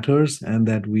really matters, and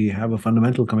that we have a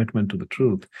fundamental commitment to the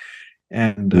truth.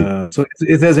 And so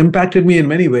it has impacted me in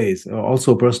many ways,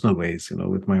 also personal ways,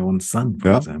 with my own son,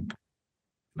 for example.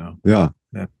 Well,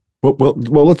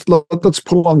 let's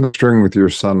pull on the string with your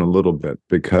son a little bit,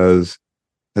 because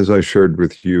as I shared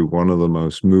with you, one of the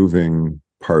most moving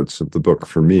parts of the book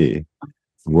for me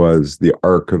was the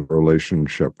arc of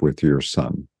relationship with your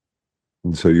son.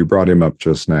 And so you brought him up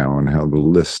just now, and how the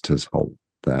list has helped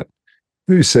that.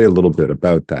 Maybe say a little bit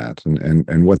about that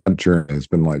and what that journey has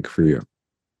been like for you.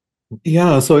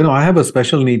 Yeah, so I have a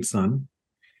special needs son.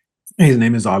 His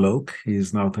name is Alok.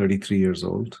 He's now 33 years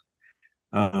old.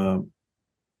 Uh,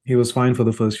 he was fine for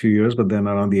the first few years, but then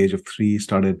around the age of 3,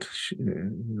 started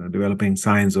developing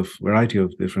signs of variety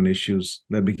of different issues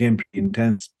that became pretty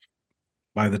intense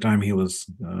by the time he was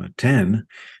 10.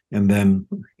 And then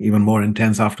even more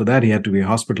intense after that. He had to be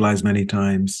hospitalized many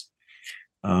times.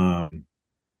 He was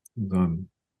on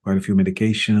quite a few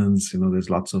medications. There's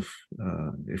lots of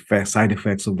side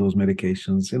effects of those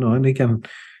medications, and he can,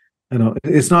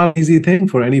 it's not an easy thing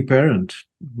for any parent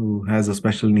who has a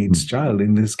special needs child.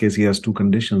 In this case, he has 2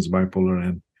 conditions, bipolar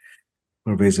and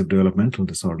pervasive developmental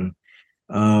disorder.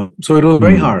 So it was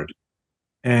very hard.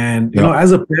 And,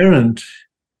 as a parent,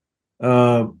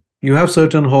 you have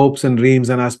certain hopes and dreams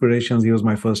and aspirations. He was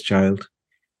my first child.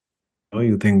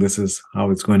 You think this is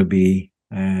how it's going to be.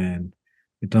 And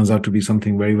it turns out to be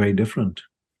something very, very different.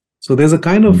 So there's a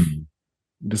kind of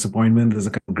disappointment, there's a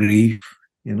kind of grief,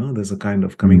 there's a kind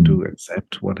of coming to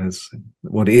accept what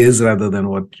is rather than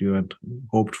what you had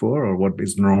hoped for or what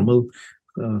is normal,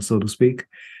 so to speak.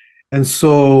 And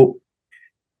so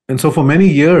for many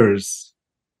years,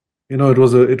 it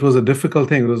was a difficult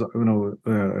thing. It was,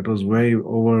 it was very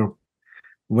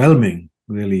overwhelming,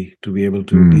 really, to be able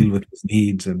to deal with his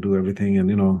needs and do everything. And,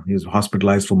 he was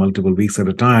hospitalized for multiple weeks at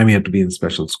a time. He had to be in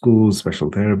special schools, special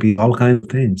therapy, all kinds of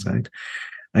things, right?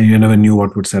 And you never knew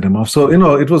what would set him off. So,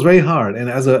 it was very hard. And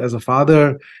as a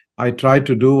father, I tried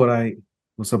to do what I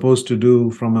was supposed to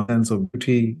do from a sense of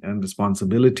duty and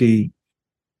responsibility.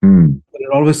 But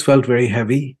it always felt very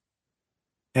heavy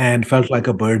and felt like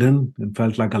a burden and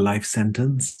felt like a life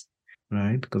sentence,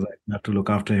 right? Because I have to look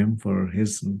after him for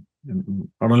his,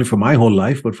 not only for my whole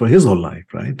life, but for his whole life,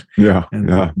 right?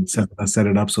 And set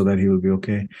it up so that he will be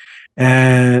okay.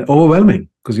 And overwhelming,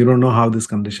 because you don't know how this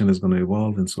condition is going to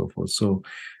evolve and so forth. So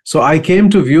I came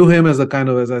to view him as a kind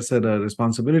of, as I said, a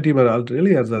responsibility, but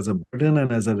really as a burden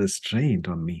and as a restraint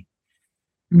on me.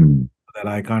 That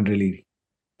I can't really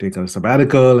take a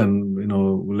sabbatical and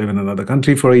live in another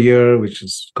country for a year, which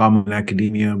is common in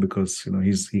academia, because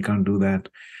he can't do that.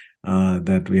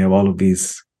 That we have all of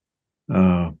these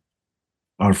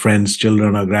our friends'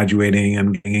 children are graduating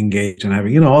and getting engaged and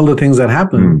having all the things that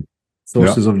happen,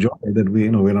 sources of joy, that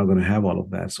we're not going to have all of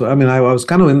that. So I was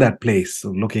kind of in that place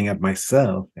of looking at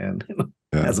myself and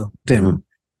as a victim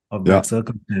of that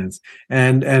circumstance,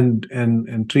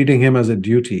 and treating him as a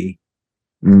duty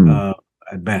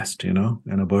at best, and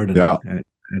a burden at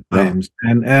times,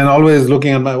 and always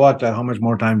looking at my watch. How much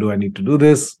more time do I need to do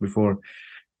this before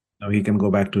he can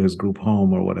go back to his group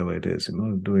home or whatever it is,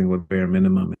 doing what bare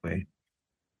minimum anyway.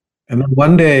 And then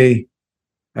one day,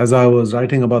 as I was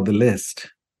writing about the list,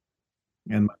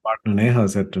 and my partner Neha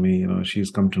said to me,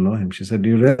 she's come to know him. She said, "Do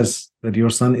you realize that your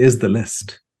son is the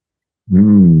list?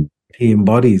 He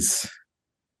embodies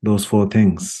those 4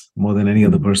 things more than any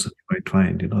other person you might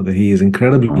find. That he is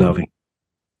incredibly loving.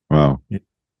 Wow.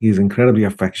 He's incredibly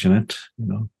affectionate,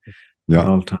 at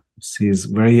all times. He's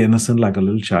very innocent, like a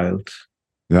little child.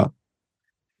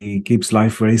 He keeps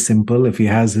life very simple. If he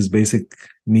has his basic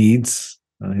needs,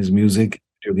 his music,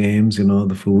 video games,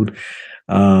 the food,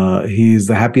 he's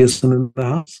the happiest person in the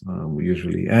house,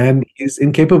 usually. And he's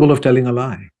incapable of telling a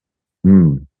lie.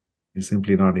 He's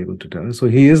simply not able to tell. So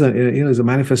he is is a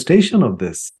manifestation of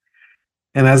this.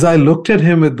 And as I looked at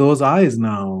him with those eyes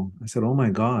now, I said, oh my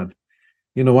God.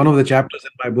 One of the chapters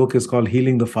in my book is called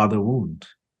Healing the Father Wound.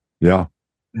 I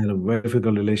had a very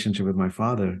difficult relationship with my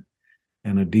father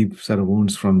and a deep set of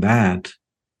wounds from that.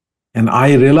 And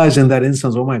I realized in that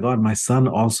instance, oh my God, my son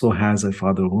also has a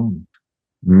father wound.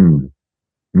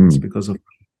 It's because of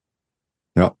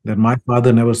that my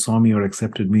father never saw me or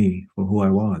accepted me for who I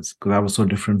was, because I was so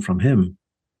different from him.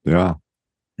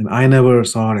 And I never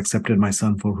saw or accepted my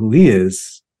son for who he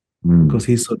is, because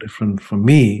he's so different from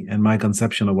me and my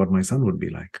conception of what my son would be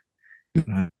like.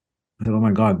 I said, oh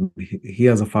my God, he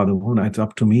has a father wound. It's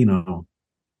up to me now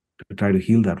to try to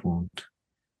heal that wound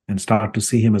and start to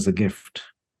see him as a gift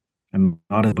and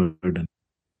not as a burden,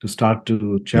 to start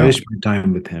to cherish my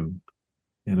time with him,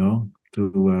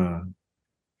 to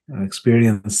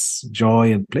experience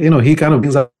joy and play. He kind of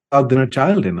brings out the inner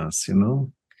child in us,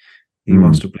 He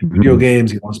wants to play video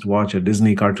games. He wants to watch a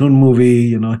Disney cartoon movie.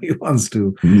 He wants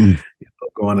to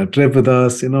go on a trip with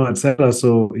us, etc.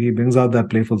 So he brings out that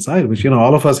playful side, which,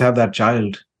 all of us have that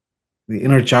child. The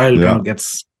inner child kind of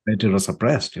gets better or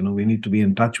suppressed. We need to be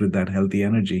in touch with that healthy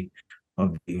energy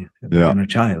of the inner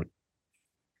child.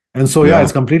 And so,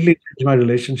 it's completely changed my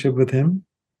relationship with him.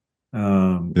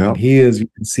 And he is, you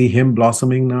can see him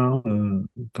blossoming now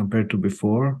compared to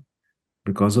before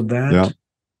because of that.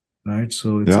 Right.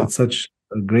 So it's such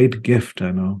a great gift, I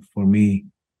know, for me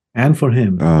and for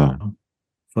him, Oh,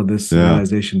 for this yeah,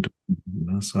 realization.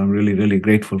 So I'm really, really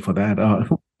grateful for that.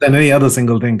 Than any other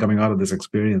single thing coming out of this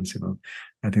experience,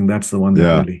 I think that's the one that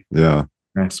yeah, really yeah,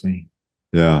 impacts me.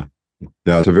 yeah,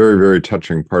 yeah. It's a very, very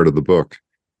touching part of the book.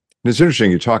 And it's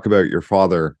interesting. You talk about your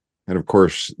father, and of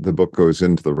course, the book goes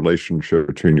into the relationship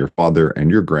between your father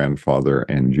and your grandfather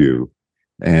and you.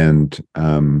 And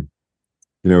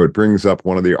it brings up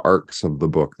one of the arcs of the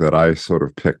book that I sort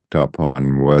of picked up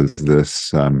on was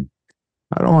this.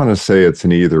 I don't want to say it's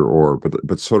an either or,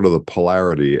 but sort of the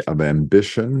polarity of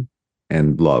ambition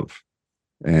and love,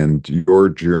 and your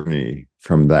journey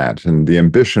from that. And the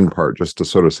ambition part, just to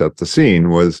sort of set the scene,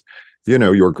 was,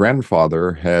 your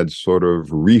grandfather had sort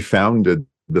of refounded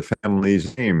the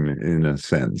family's name in a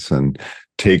sense and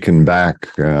taken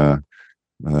back the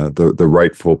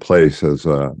rightful place as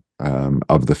of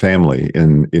the family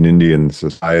in Indian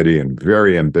society, and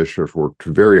very ambitious, worked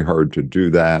very hard to do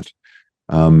that.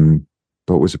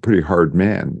 But was a pretty hard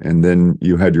man. And then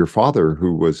you had your father,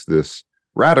 who was this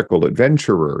radical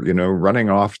adventurer, running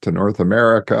off to North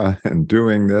America and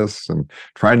doing this and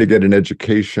trying to get an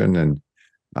education,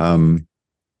 and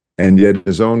yet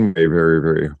his own way very,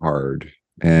 very hard.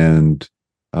 And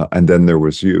then there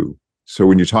was you. So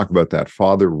when you talk about that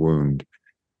father wound,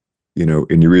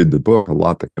 and you read the book, a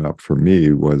lot that came up for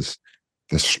me was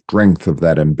the strength of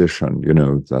that ambition,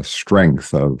 the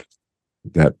strength of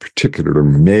that particular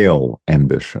male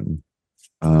ambition,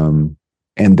 and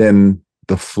then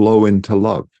the flow into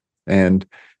love, and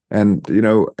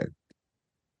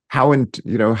how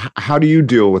do you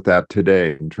deal with that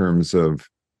today in terms of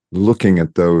looking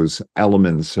at those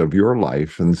elements of your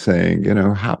life and saying,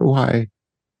 how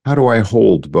do I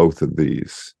hold both of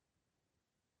these?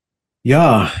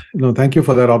 Yeah, thank you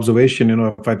for that observation.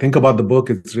 If I think about the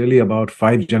book, it's really about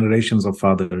 5 generations of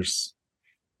fathers,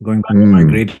 going back to my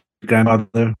great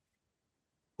grandfather,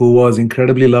 who was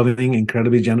incredibly loving,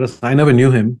 incredibly generous. I never knew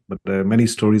him, but there are many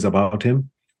stories about him.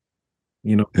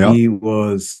 Yeah. He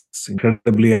was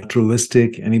incredibly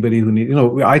altruistic. Anybody who need,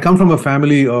 I come from a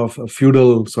family of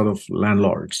feudal sort of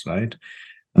landlords, right?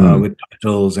 With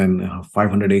titles and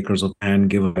 500 acres of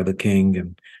land given by the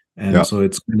king, and so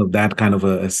it's kind of that kind of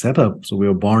a setup. So we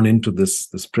were born into this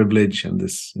privilege and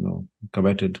this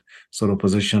coveted sort of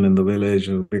position in the village,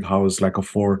 a big house like a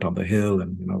fort on the hill,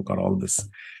 and got all this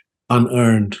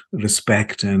unearned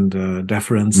respect and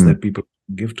deference that people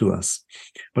give to us.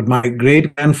 But my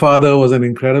great grandfather was an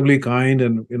incredibly kind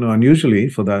and unusually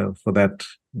for that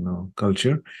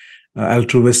culture,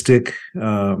 altruistic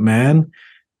man.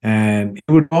 And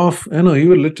he would he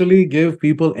would literally give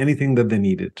people anything that they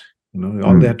needed.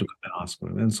 All they had to ask for.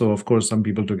 And so, of course, some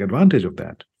people took advantage of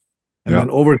that. And then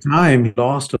over time, he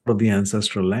lost a lot of the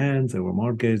ancestral lands. They were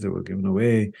mortgaged, they were given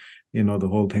away. The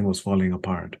whole thing was falling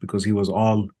apart because he was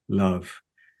all love,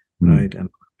 right? And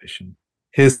ambition.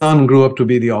 His son grew up to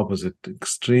be the opposite,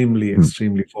 extremely,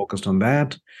 extremely focused on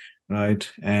that, right?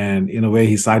 And in a way,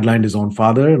 he sidelined his own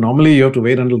father. Normally, you have to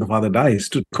wait until the father dies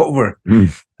to take over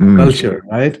culture,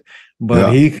 right?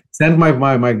 But he sent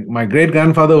my great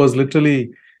grandfather was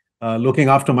literally looking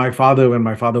after my father when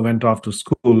my father went off to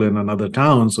school in another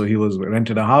town. So he was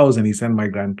rented a house, and he sent my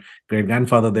great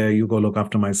grandfather there. You go look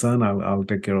after my son. I'll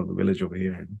take care of the village over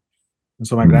here. And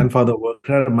so my grandfather worked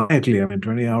maniacally.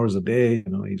 20 hours a day.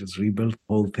 He just rebuilt the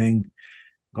whole thing,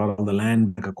 got all the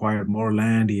land, acquired more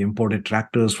land. He imported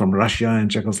tractors from Russia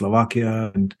and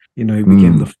Czechoslovakia, and he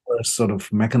became the first sort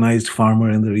of mechanized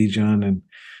farmer in the region. And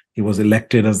he was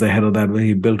elected as the head of that way.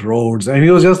 He built roads, and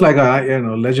he was just like a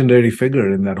legendary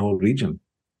figure in that whole region.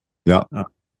 Yeah.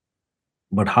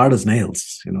 But hard as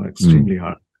nails, extremely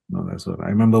hard. That's what I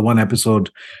remember.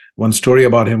 One story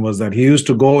about him was that he used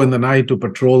to go in the night to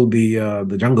patrol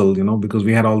the jungle, because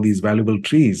we had all these valuable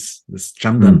trees, this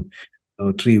chandan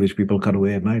tree which people cut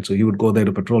away at night. So he would go there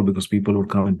to patrol because people would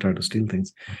come and try to steal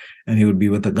things, and he would be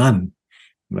with a gun,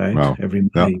 right, every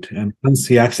night. And once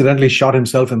he accidentally shot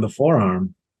himself in the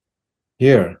forearm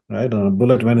here, right, and a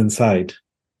bullet went inside,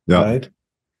 right.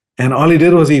 And all he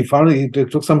did was he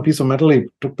took some piece of metal, he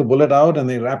took the bullet out, and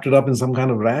they wrapped it up in some kind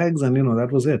of rags, and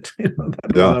that was it.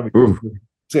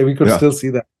 So we could still see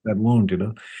that wound,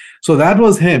 So that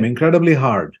was him, incredibly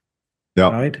hard,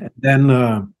 right? And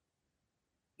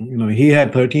then he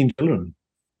had 13 children.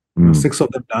 6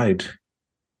 of them died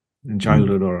in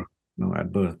childhood or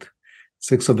at birth.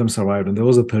 6 of them survived, and there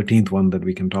was a 13th one that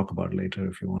we can talk about later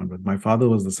if you want. But my father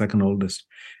was the second oldest,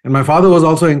 and my father was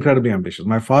also incredibly ambitious.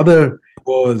 My father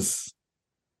was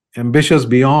ambitious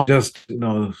beyond just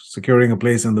securing a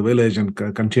place in the village and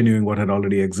continuing what had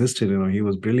already existed. He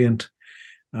was brilliant,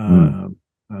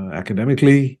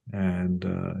 academically, and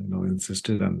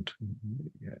insisted and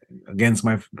against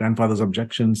my grandfather's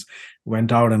objections,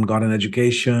 went out and got an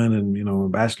education,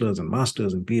 and bachelor's and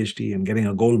master's and PhD, and getting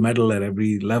a gold medal at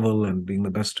every level and being the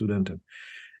best student.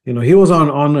 And he was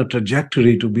on a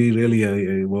trajectory to be really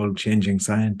a world-changing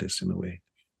scientist in a way.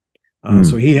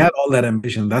 So he had all that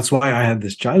ambition. That's why I had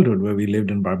this childhood where we lived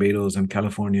in Barbados and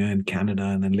California and Canada,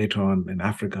 and then later on in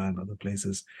Africa and other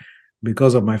places,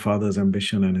 because of my father's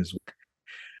ambition and his work.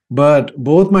 But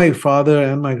both my father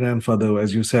and my grandfather,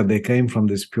 as you said, they came from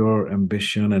this pure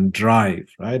ambition and drive,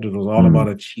 right? It was all about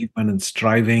achievement and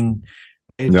striving.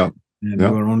 Right? Yeah. And you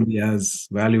are only as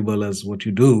valuable as what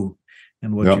you do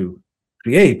and what you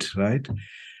create, right?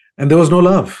 And there was no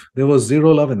love. There was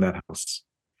zero love in that house.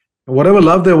 Whatever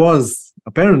love there was,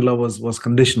 apparent love was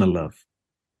conditional love,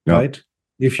 right?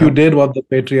 If you did what the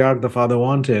patriarch, the father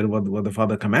wanted, what the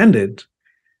father commanded,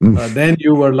 then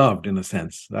you were loved in a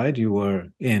sense, right? You were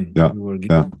you were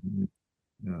given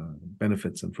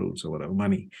benefits and fruits or whatever.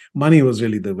 Money was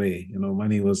really the way.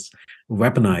 Money was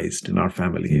weaponized in our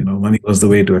family. Money was the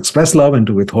way to express love and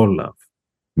to withhold love,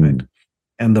 right?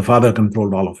 And the father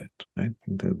controlled all of it, right?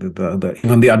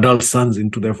 Even the adult sons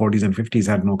into their 40s and 50s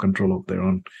had no control of their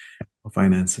own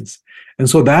finances. And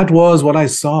so that was what I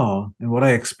saw and what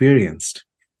I experienced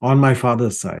on my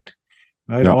father's side,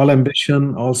 right? All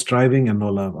ambition, all striving, and no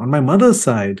love. On my mother's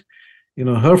side,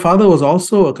 her father was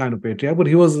also a kind of patriarch, but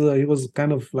he was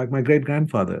kind of like my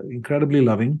great-grandfather, incredibly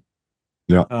loving,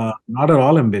 not at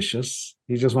all ambitious.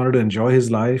 He just wanted to enjoy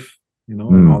his life, and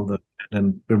all the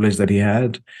and privilege that he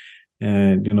had.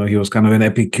 And he was kind of an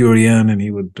Epicurean, and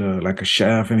he would like a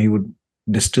chef, and he would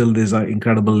distill these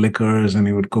incredible liquors, and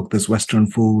he would cook this Western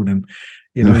food, and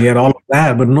he had all of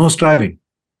that, but no striving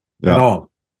at all.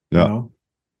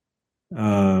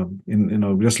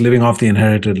 Just living off the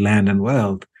inherited land and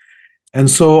wealth. And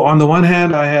so, on the one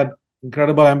hand, I had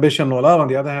incredible ambition, no love. On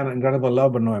the other hand, incredible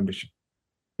love, but no ambition.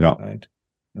 Right.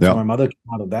 And so my mother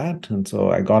came out of that, and so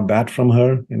I got that from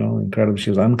her. Incredible. She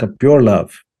was pure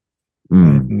love.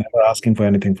 Right? Never asking for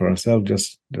anything for herself,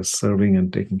 just serving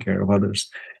and taking care of others.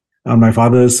 On my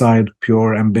father's side,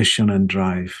 pure ambition and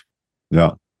drive.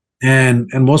 And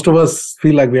most of us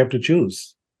feel like we have to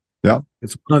choose.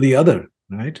 It's one or the other,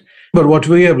 right? But what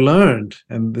we have learned,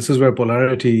 and this is where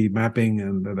polarity mapping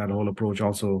and that whole approach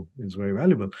also is very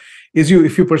valuable, is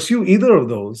if you pursue either of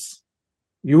those,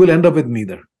 you will end up with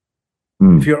neither.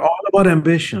 If you're all about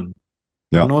ambition,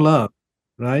 no love,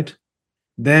 right?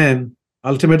 Then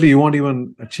ultimately, you won't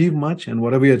even achieve much, and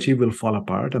whatever you achieve will fall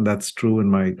apart. And that's true in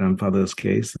my grandfather's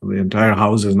case. The entire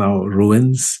house is now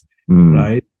ruins,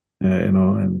 right?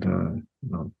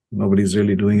 Nobody's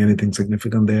really doing anything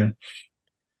significant there.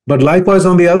 But likewise,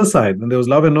 on the other side, when there was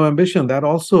love and no ambition, that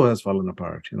also has fallen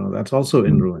apart. That's also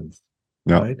in ruins,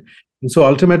 right? And so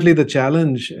ultimately, the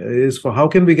challenge is for how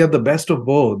can we get the best of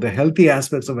both, the healthy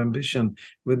aspects of ambition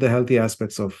with the healthy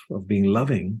aspects of being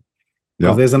loving.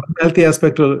 Because there's an unhealthy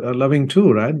aspect of loving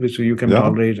too, right? Which you can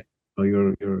tolerate.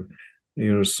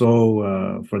 You're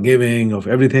so forgiving of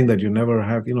everything that you never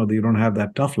have. You don't have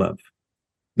that tough love.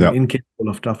 You're incapable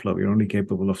of tough love. You're only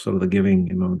capable of sort of the giving.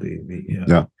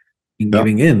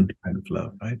 Giving in kind of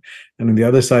love, right? And on the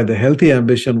other side, the healthy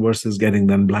ambition versus getting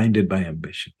then blinded by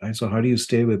ambition, right? So how do you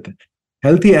stay with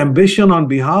healthy ambition on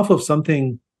behalf of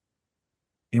something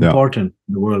important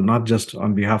in the world, not just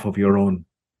on behalf of your own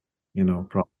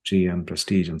property and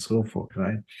prestige and so forth,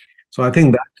 right? So I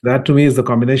think that to me is the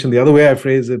combination. The other way I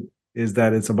phrase it is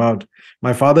that it's about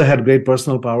my father had great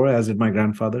personal power, as did my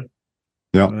grandfather.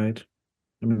 Right.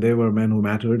 I mean, they were men who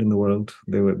mattered in the world.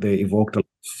 They evoked a lot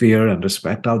of fear and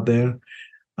respect out there,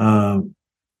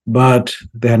 but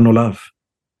they had no love.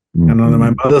 And on my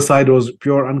mother's side was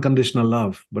pure unconditional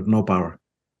love, but no power.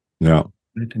 Right?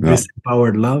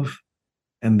 Disempowered love,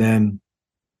 and then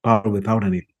power without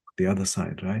any. The other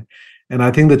side, right? And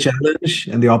I think the challenge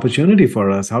and the opportunity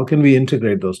for us, how can we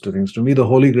integrate those two things? To me, the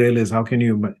holy grail is how can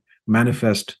you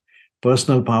manifest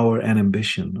personal power and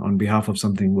ambition on behalf of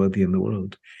something worthy in the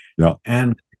world,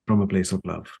 and from a place of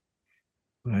love,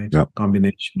 right?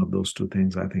 Combination of those two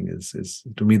things, I think, is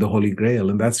to me the holy grail,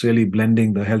 and that's really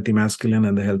blending the healthy masculine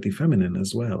and the healthy feminine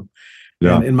as well.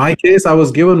 And in my case, I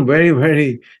was given very,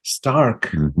 very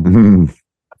stark.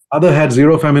 Other had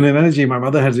zero feminine energy. My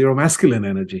mother had zero masculine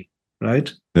energy,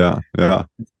 right? I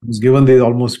was given these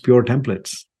almost pure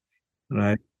templates,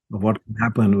 right, of what can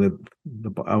happen with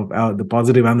the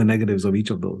positive and the negatives of each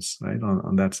of those, right,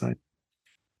 on that side.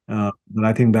 But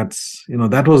I think that's,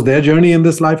 that was their journey in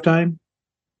this lifetime.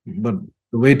 But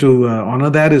the way to honor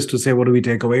that is to say, what do we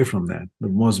take away from that? The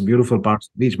most beautiful parts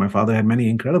of each. My father had many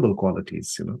incredible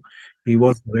qualities. He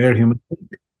was a rare human being.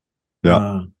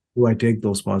 do I take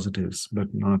those positives,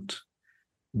 but not,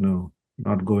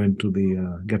 not go into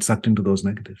get sucked into those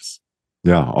negatives.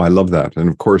 Yeah, I love that. And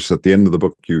of course, at the end of the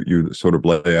book, you sort of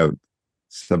lay out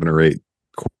 7 or 8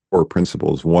 core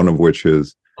principles, one of which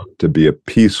is to be a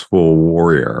peaceful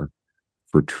warrior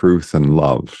for truth and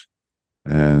love.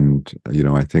 And,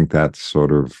 I think that's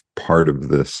sort of part of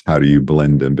this. How do you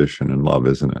blend ambition and love,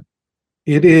 isn't it?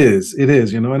 It is.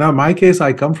 In my case,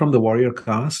 I come from the warrior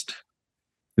caste.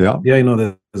 Yeah. Yeah,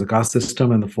 there's a caste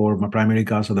system, and the 4 primary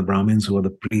castes are the Brahmins, who are the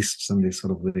priests and the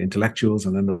sort of the intellectuals,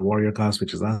 and then the warrior caste,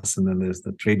 which is us, and then there's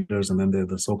the traders, and then there's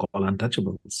the so-called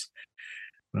untouchables,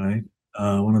 right?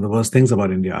 One of the worst things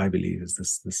about India, I believe, is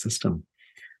this system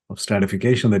of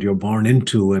stratification that you're born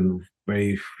into and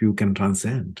very few can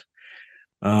transcend.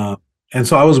 And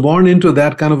so I was born into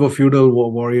that kind of a feudal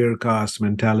warrior caste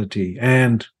mentality.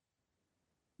 And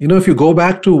if you go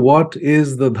back to what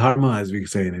is the dharma, as we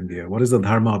say in India, what is the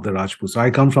dharma of the Rajputs? So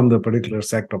I come from the particular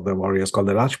sect of the warriors called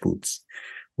the Rajputs,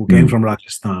 who came from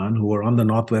Rajasthan, who were on the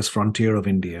northwest frontier of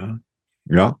India.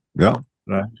 Yeah.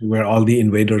 Right, where all the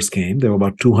invaders came. There were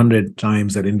about 200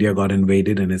 times that India got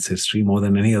invaded in its history, more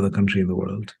than any other country in the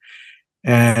world.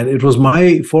 And it was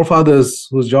my forefathers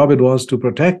whose job it was to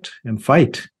protect and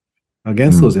fight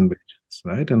against those invasions.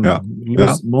 Right, and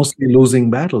mostly losing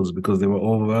battles because they were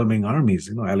overwhelming armies,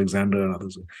 Alexander and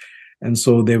others. And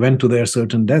so they went to their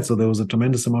certain death. So there was a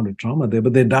tremendous amount of trauma there,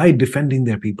 but they died defending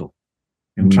their people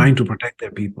and trying to protect their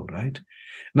people, right?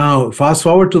 Now, fast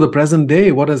forward to the present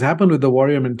day, what has happened with the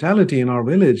warrior mentality in our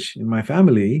village, in my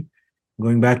family,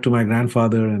 going back to my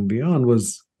grandfather and beyond,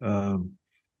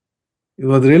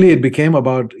 it became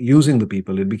about using the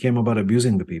people. It became about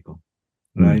abusing the people.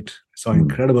 Right, saw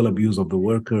incredible abuse of the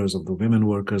workers, of the women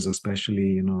workers,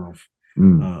 especially, of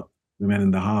women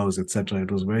in the house, etc.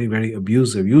 It was very, very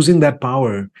abusive. Using that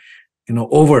power,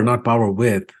 over, not power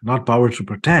with, not power to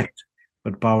protect,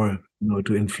 but power,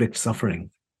 to inflict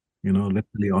suffering,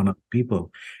 literally on people.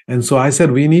 And so I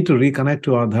said, we need to reconnect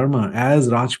to our dharma as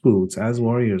Rajputs, as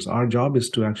warriors. Our job is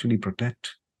to actually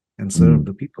protect and serve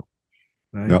the people,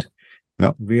 right? Yep.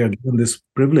 Yep. We are given this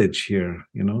privilege here,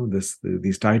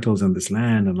 these titles and this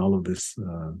land and all of this,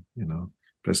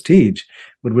 prestige,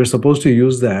 but we're supposed to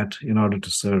use that in order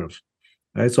to serve,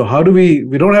 right? So how do we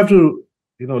don't have to,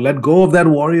 let go of that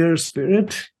warrior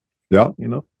spirit, so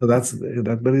that's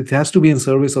that, but it has to be in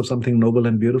service of something noble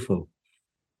and beautiful,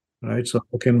 right? So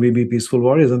how can we be peaceful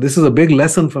warriors? And this is a big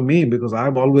lesson for me because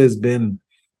I've always been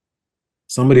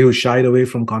somebody who shied away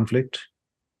from conflict.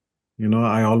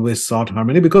 I always sought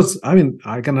harmony because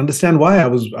I can understand why. I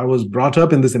was brought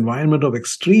up in this environment of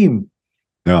extreme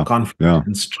conflict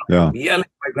and strife. Yelling.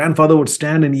 My grandfather would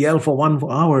stand and yell for 1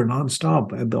 hour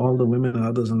nonstop at all the women and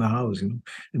others in the house, and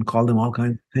call them all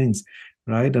kinds of things,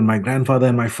 right? And my grandfather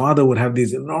and my father would have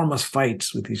these enormous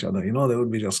fights with each other. They would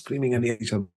be just screaming at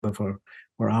each other for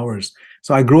hours.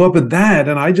 So I grew up with that,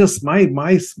 and I just my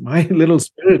little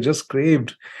spirit just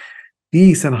craved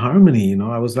peace and harmony.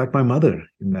 I was like my mother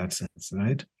in that sense,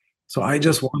 right? So I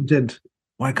just wanted,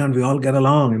 why can't we all get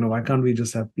along? Why can't we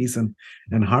just have peace and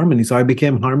harmony? So I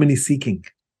became harmony seeking,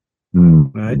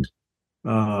 right?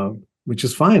 Which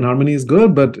is fine. Harmony is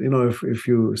good, but if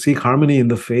you seek harmony in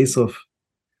the face of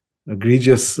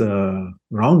egregious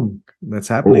wrong that's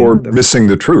happening, or missing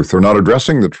the truth, or not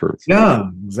addressing the truth. Yeah,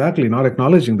 exactly. Not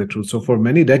acknowledging the truth. So for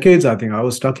many decades, I think I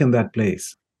was stuck in that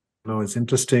place. It's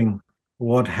interesting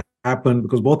what happened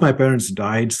because both my parents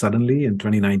died suddenly in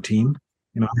 2019.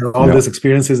 I had all these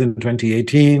experiences in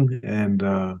 2018, and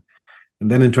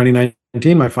then in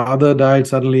 2019, my father died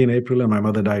suddenly in April, and my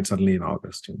mother died suddenly in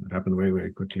August. It happened very,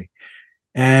 very quickly.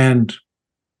 And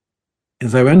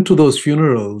as I went to those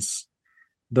funerals,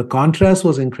 the contrast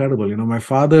was incredible. My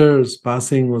father's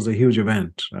passing was a huge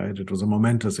event, right? It was a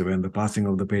momentous event, the passing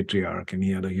of the patriarch, and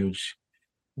he had a huge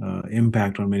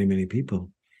impact on many, many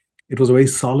people. It was a very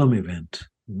solemn event,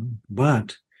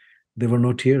 but there were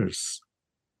no tears.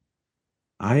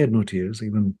 I had no tears.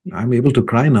 Even I'm able to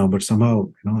cry now, but somehow,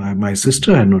 my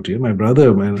sister had no tears. My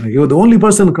brother, the only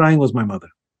person crying was my mother.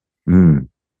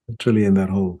 Literally in that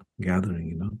whole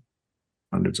gathering,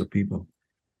 hundreds of people.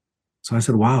 So I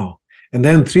said, wow. And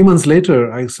then 3 months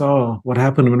later, I saw what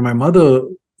happened when my mother,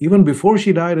 even before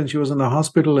she died and she was in the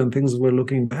hospital and things were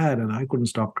looking bad and I couldn't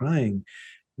stop crying.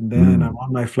 And then I'm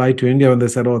on my flight to India when they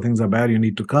said, oh, things are bad, you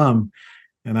need to come.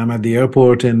 And I'm at the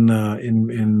airport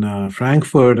in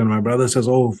Frankfurt, and my brother says,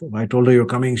 oh, I told her you're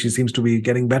coming. She seems to be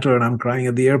getting better. And I'm crying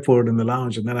at the airport in the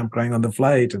lounge, and then I'm crying on the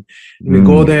flight. And we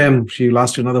go there, and she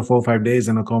lasted another 4 or 5 days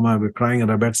in a coma. We're crying at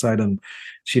her bedside, and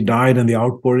she died, and the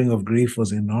outpouring of grief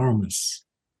was enormous.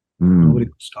 Nobody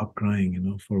could stop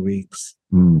crying, for weeks.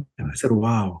 And I said,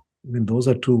 wow. I mean, those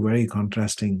are two very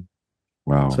contrasting.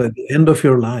 Wow. So at the end of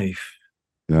your life,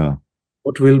 Yeah.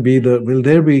 what will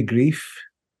there be grief?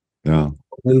 Yeah.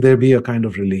 Will there be a kind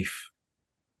of relief?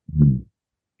 Mm.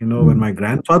 When my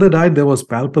grandfather died, there was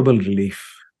palpable relief.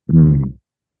 Mm.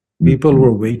 People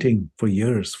were waiting for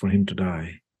years for him to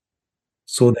die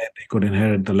so that they could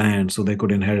inherit the land, so they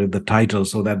could inherit the title,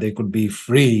 so that they could be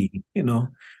free,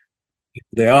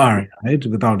 they are, right,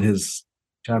 without his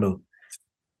shadow.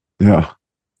 Yeah.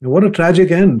 And what a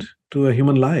tragic end to a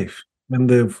human life when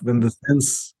the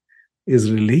sense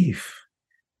is relief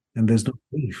and there's no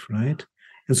grief, right?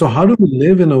 And so how do we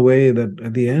live in a way that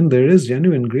at the end there is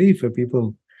genuine grief where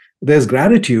there's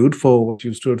gratitude for what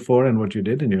you stood for and what you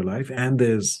did in your life, and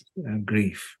there's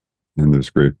grief. And there's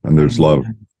grief and there's love.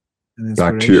 And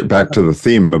back to the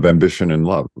theme of ambition and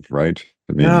love, right?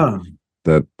 I mean,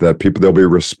 that people, there'll be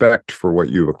respect for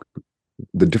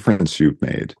the difference you've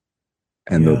made,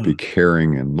 and there'll be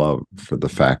caring and love for the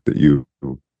fact that you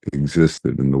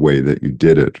existed, and the way that you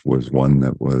did it was one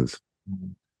that was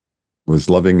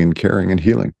loving and caring and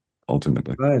healing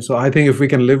ultimately. Right. So I think if we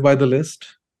can live by the list,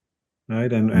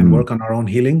 right, and work on our own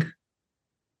healing,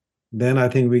 then I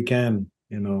think we can,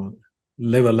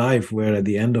 live a life where at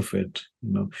the end of it,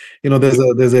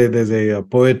 there's a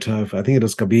poet, I think it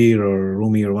was Kabir or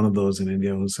Rumi or one of those in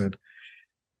India, who said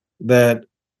that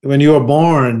when you are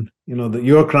born, that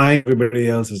you're crying, everybody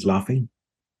else is laughing,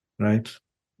 right?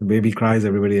 The baby cries,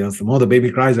 everybody else. The more the baby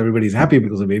cries, everybody's happy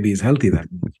because the baby is healthy that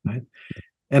much, right?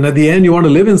 And at the end, you want to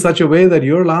live in such a way that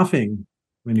you're laughing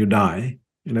when you die,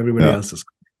 and everybody else is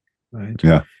crying, right?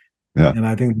 Yeah. Yeah. And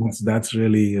I think that's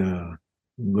really a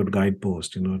good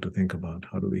guidepost, to think about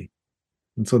how do we.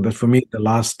 And so that for me, the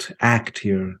last act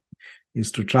here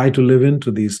is to try to live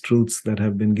into these truths that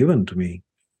have been given to me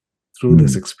through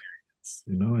this experience,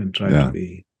 and try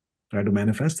to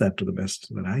manifest that to the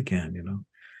best that I can,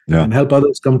 and help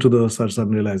others come to those certain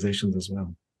realizations as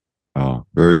well. Oh,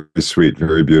 very sweet,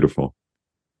 very beautiful.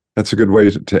 That's a good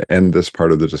way to end this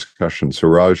part of the discussion. So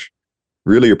Raj,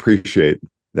 really appreciate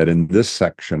that in this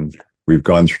section, we've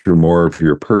gone through more of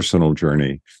your personal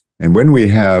journey. And when we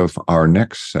have our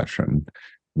next session,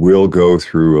 we'll go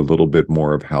through a little bit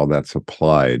more of how that's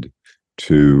applied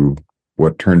to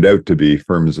what turned out to be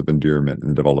firms of endearment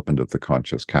and development of the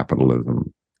conscious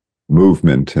capitalism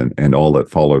movement and all that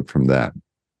followed from that.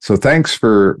 So thanks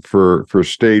for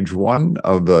stage one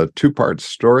of the two-part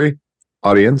story.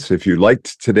 Audience, if you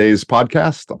liked today's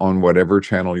podcast on whatever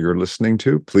channel you're listening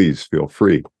to, please feel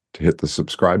free to hit the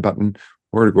subscribe button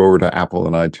or to go over to Apple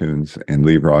and iTunes and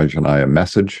leave Raj and I a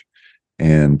message.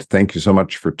 And thank you so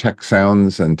much for Tech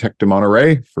Sounds and Tech de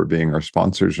Monterey for being our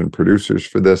sponsors and producers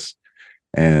for this.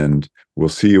 And we'll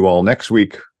see you all next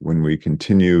week when we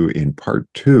continue in part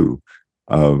 2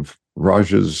 of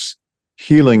Raj's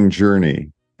healing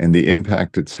journey and the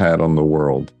impact it's had on the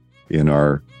world in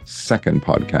our second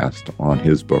podcast on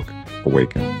his book,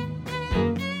 Awaken.